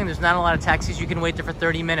so long and there's not a lot of taxis, you can wait there for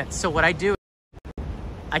 30 minutes. So what I do,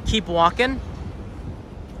 I keep walking,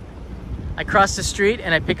 I cross the street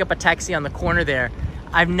and I pick up a taxi on the corner there.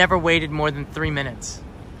 I've never waited more than 3 minutes.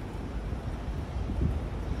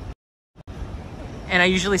 And I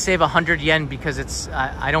usually save 100 yen because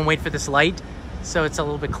I don't wait for this light, so it's a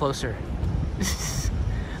little bit closer.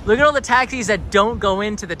 Look at all the taxis that don't go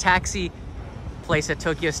into the taxi place at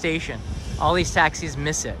Tokyo Station. All these taxis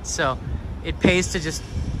miss it, so it pays to just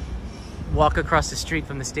walk across the street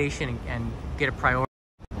from the station and get a priority.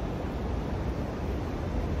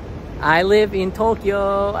 I live in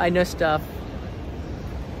Tokyo. I know stuff.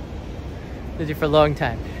 Lived here for a long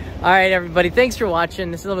time. All right, everybody, thanks for watching.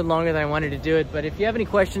 This is a little bit longer than I wanted to do it, but if you have any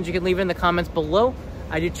questions, you can leave it in the comments below.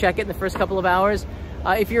 I do check it in the first couple of hours.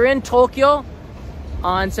 If you're in Tokyo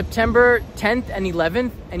on September 10th and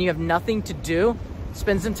 11th and you have nothing to do,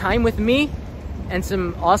 spend some time with me and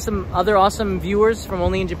some other awesome viewers from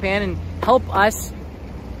Only in Japan and help us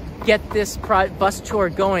get this bus tour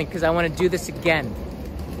going because I want to do this again.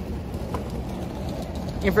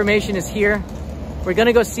 Information is here. We're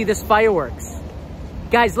gonna go see this fireworks.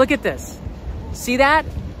 Guys, look at this. See that?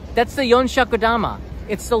 That's the Yonshakudama.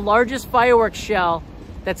 It's the largest fireworks shell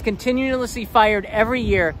that's continuously fired every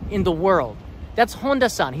year in the world. That's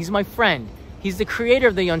Honda-san. He's my friend. He's the creator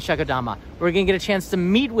of the Yonshakudama. We're gonna get a chance to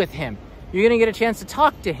meet with him. You're gonna get a chance to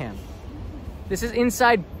talk to him. This is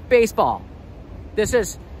inside baseball. This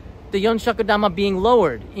is the Yonshakudama being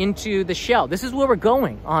lowered into the shell. This is where we're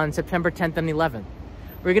going on September 10th and 11th.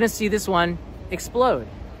 We're gonna see this one explode,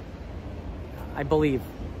 I believe.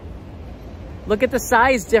 Look at the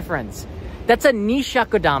size difference. That's a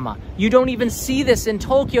Nishakudama. You don't even see this in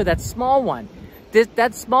Tokyo, that small one.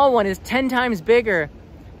 That small one is 10 times bigger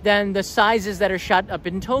than the sizes that are shot up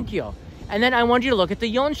in Tokyo. And then I want you to look at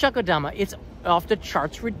the Yonshakudama. It's off the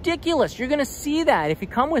charts ridiculous. You're gonna see that if you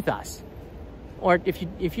come with us. Or if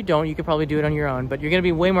you don't, you could probably do it on your own, but you're gonna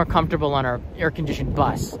be way more comfortable on our air-conditioned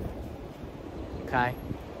bus. Okay.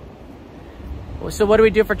 So what do we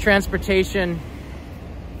do for transportation?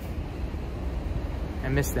 I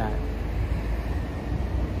missed that.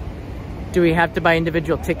 Do we have to buy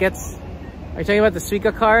individual tickets? Are you talking about the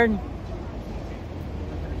SUICA card?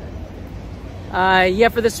 Yeah,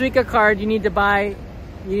 for the SUICA card, you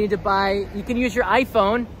can use your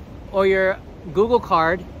iPhone or your Google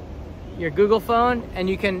card, your Google phone, and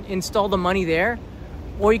you can install the money there.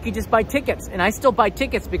 Or you could just buy tickets. And I still buy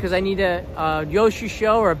tickets because I need a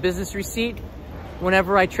Yoshusho or a business receipt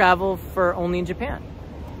whenever I travel for Only in Japan.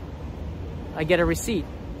 I get a receipt.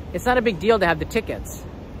 It's not a big deal to have the tickets.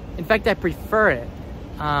 In fact, I prefer it.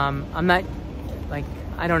 I'm not, like,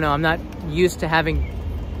 I don't know, I'm not used to having,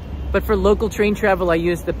 but for local train travel, I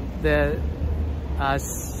use the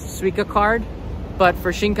SUICA card, but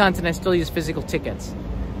for Shinkansen, I still use physical tickets.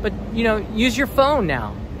 But, you know, use your phone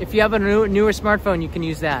now. If you have a newer smartphone, you can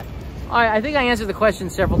use that. All right, I think I answered the question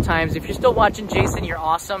several times. If you're still watching, Jason, you're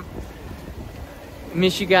awesome.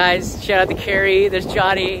 Miss you guys. Shout out to Carrie. There's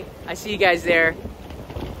Johnny. I see you guys there.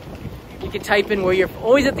 You can type in where you're,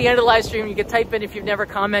 always at the end of the live stream, you can type in if you've never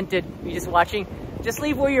commented, you're just watching, just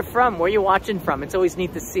leave where you're from, where you're watching from. It's always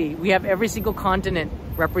neat to see. We have every single continent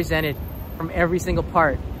represented from every single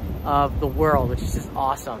part of the world, which is just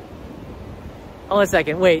awesome. Hold on a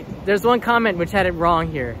second. Wait, there's one comment which had it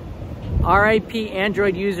wrong here. RIP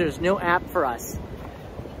Android users, no app for us.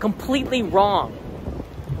 Completely wrong.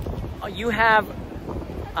 You have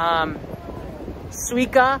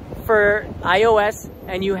SUICA for iOS,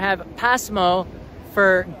 and you have Pasmo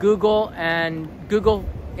for Google and Google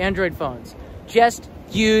Android phones. Just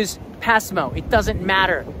use Pasmo. It doesn't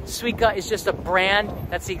matter. SUICA is just a brand.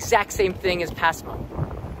 That's the exact same thing as Pasmo.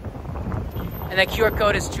 And that QR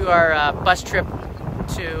code is to our bus trip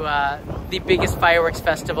to the biggest fireworks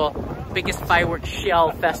festival, biggest fireworks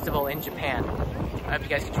shell festival in Japan. I hope you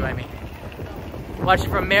guys can join me. Watching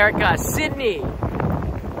from America, Sydney.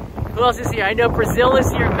 Who else is here? I know Brazil is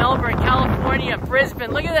here, Melbourne, California,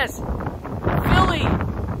 Brisbane. Look at this. Philly.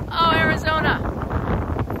 Oh, Arizona.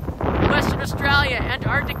 Western Australia,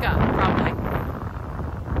 Antarctica, probably.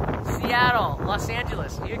 Seattle, Los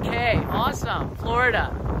Angeles, UK. Awesome.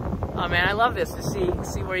 Florida. Oh man, I love this to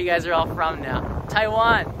see where you guys are all from now.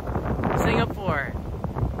 Taiwan, Singapore,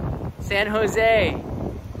 San Jose.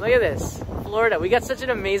 Look at this. Florida. We got such an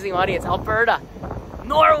amazing audience. Alberta,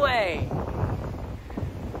 Norway,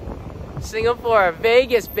 Singapore,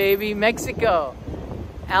 Vegas, baby, Mexico,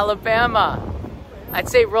 Alabama. I'd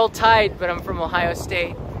say Roll Tide, but I'm from Ohio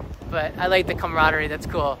State. But I like the camaraderie. That's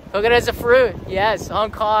cool. Coconut is a fruit. Yes,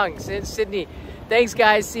 Hong Kong, Sydney. Thanks,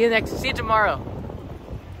 guys. See you tomorrow.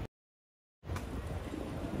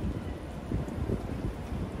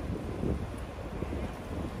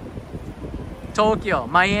 Tokyo,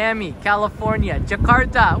 Miami, California,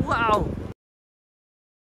 Jakarta. Wow.